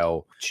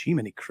Ohio.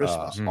 Jiminy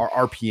Christmas. Our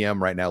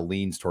RPM right now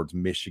leans towards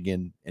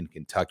Michigan and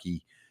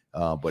Kentucky,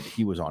 but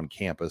he was on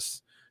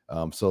campus.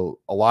 So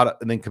a lot of,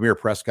 and then Kamir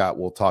Prescott,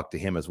 we'll talk to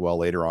him as well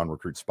later on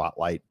Recruit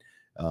Spotlight.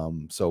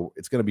 So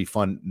it's going to be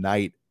fun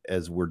night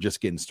as we're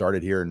just getting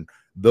started here. And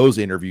those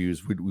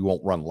interviews, we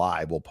won't run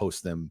live. We'll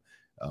post them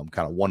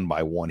kind of one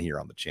by one here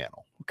on the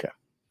channel. Okay.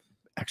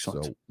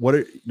 Excellent. So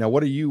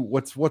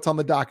what's on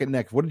the docket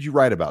next? What did you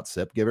write about,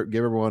 Sip? Give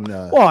everyone.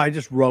 Well, I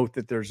just wrote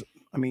that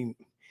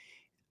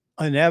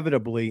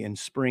inevitably in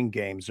spring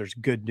games, there's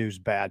good news,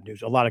 bad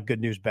news, a lot of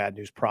good news, bad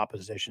news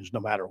propositions, no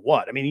matter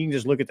what. I mean, you can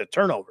just look at the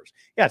turnovers.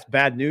 Yeah, it's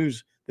bad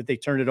news that they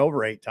turned it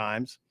over 8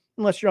 times.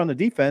 Unless you're on the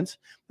defense,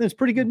 then it's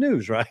pretty good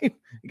news, right?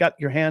 You got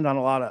your hand on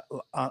a lot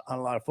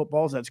of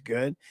footballs. That's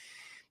good.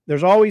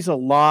 There's always a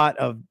lot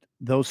of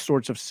those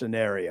sorts of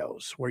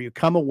scenarios where you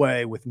come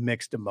away with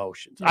mixed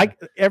emotions. Yeah.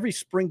 Every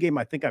spring game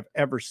I think I've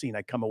ever seen,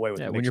 I come away with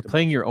mixed when you're emotions.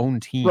 playing your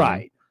own team,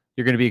 right?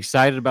 You're going to be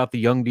excited about the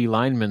young D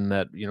linemen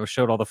that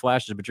showed all the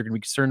flashes, but you're going to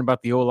be concerned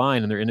about the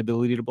O-line and their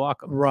inability to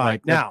block them. Right.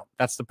 Like, now,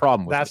 that's the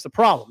problem. That's the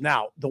problem.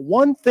 Now, the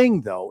one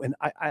thing though, and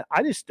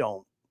I just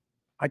don't.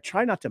 I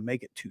try not to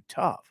make it too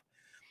tough.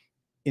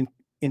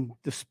 In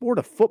the sport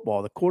of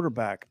football, the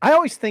quarterback, I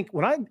always think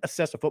when I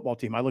assess a football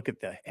team, I look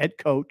at the head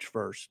coach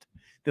first,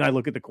 then I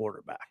look at the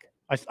quarterback.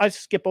 I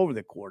skip over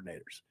the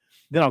coordinators.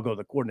 Then I'll go to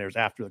the coordinators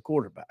after the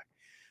quarterback.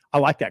 I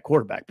like that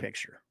quarterback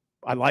picture.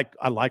 I liked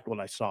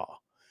what I saw.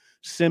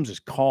 Sims is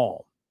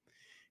calm.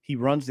 He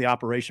runs the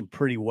operation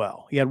pretty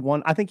well.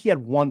 I think he had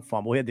one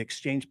fumble. He had the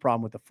exchange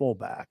problem with the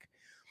fullback.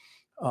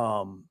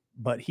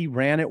 But he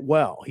ran it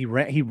well. He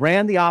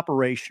ran the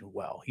operation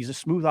well. He's a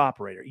smooth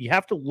operator. You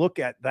have to look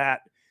at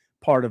that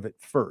part of it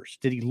first.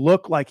 Did he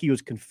look like he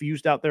was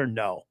confused out there?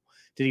 No.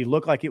 Did he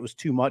look like it was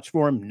too much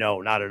for him?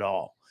 No, not at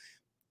all.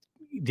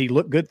 Did he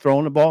look good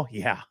throwing the ball?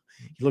 Yeah.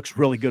 He looks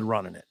really good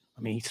running it.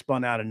 I mean, he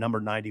spun out a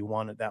number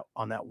 91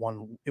 on that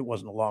one. It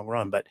wasn't a long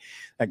run, but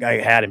that guy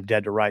had him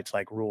dead to rights,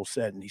 like Rule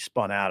said, and he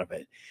spun out of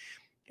it.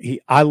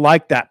 I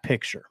like that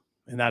picture,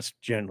 and that's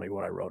generally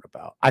what I wrote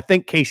about. I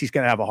think Casey's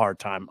going to have a hard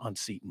time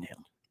unseating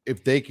him.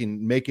 If they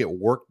can make it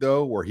work,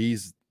 though, where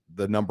he's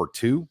the number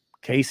 2,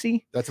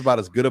 Casey, that's about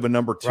as good of a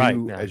number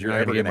 2 as you're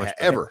ever going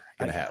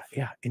to have.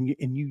 Yeah, and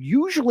you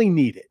usually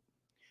need it,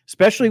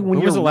 especially when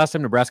was the last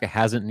time Nebraska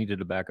hasn't needed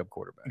a backup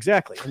quarterback?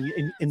 Exactly,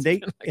 and they're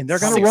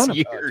going to run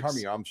it.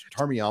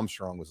 Tommy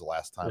Armstrong was the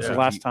last time. Was the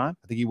last time?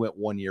 I think he went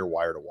 1 year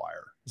wire to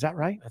wire. Is that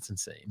right? That's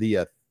insane.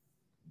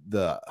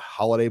 The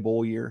Holiday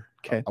Bowl year.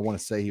 Okay, I want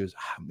to say he was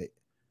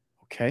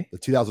okay. The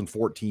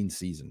 2014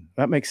 season.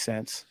 That makes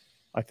sense.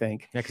 I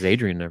think. Yeah, because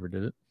Adrian never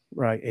did it.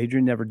 Right,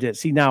 Adrian never did.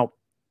 See now,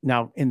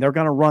 and they're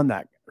going to run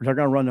that. They're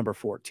going to run number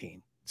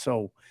 14.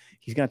 So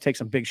he's going to take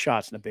some big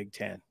shots in the Big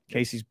Ten.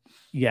 Casey's,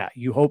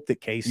 you hope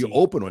that Casey. You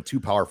open with 2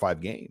 Power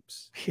 5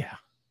 games.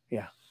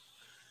 Yeah.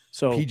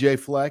 So PJ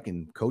Fleck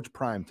and Coach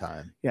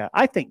Primetime. Yeah,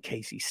 I think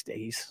Casey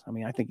stays. I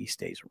mean, I think he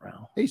stays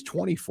around. He's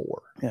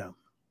 24. Yeah. And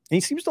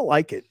he seems to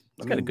like it.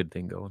 He's got a good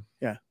thing going.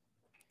 Yeah.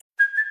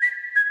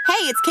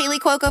 Hey, it's Kaylee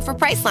Cuoco for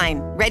Priceline.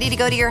 Ready to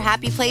go to your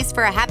happy place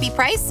for a happy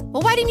price?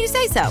 Well, why didn't you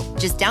say so?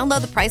 Just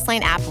download the Priceline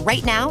app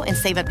right now and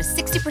save up to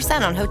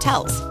 60% on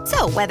hotels.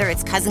 So whether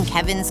it's Cousin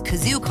Kevin's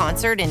Kazoo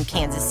Concert in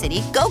Kansas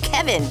City, go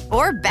Kevin,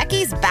 or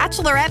Becky's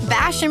Bachelorette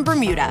Bash in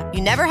Bermuda,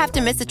 you never have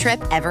to miss a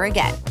trip ever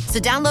again. So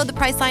download the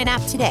Priceline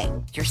app today.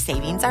 Your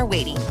savings are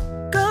waiting.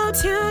 Go Go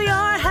to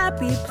your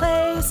happy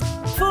place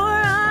for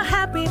a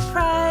happy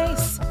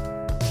price.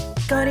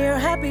 Go to your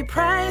happy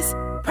price,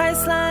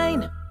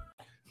 Priceline.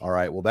 All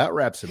right. Well, that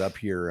wraps it up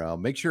here.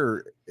 Make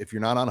sure if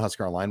you're not on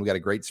Husker Online, we got a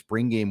great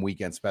spring game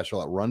weekend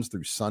special that runs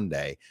through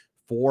Sunday.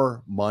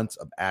 4 months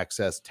of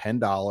access,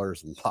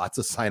 $10. Lots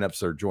of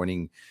signups are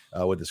joining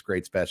with this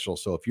great special.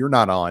 So if you're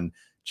not on,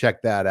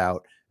 check that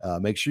out.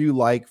 Make sure you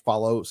like,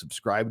 follow,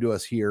 subscribe to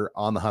us here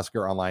on the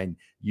Husker Online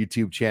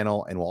YouTube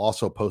channel. And we'll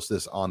also post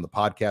this on the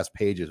podcast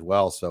page as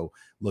well. So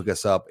look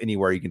us up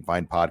anywhere you can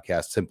find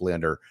podcasts simply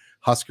under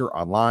Husker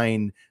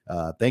Online.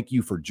 Thank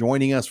you for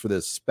joining us for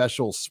this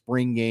special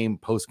spring game,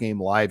 post-game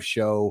live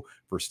show.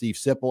 For Steve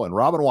Sipple and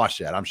Robin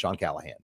Washett, I'm Sean Callahan.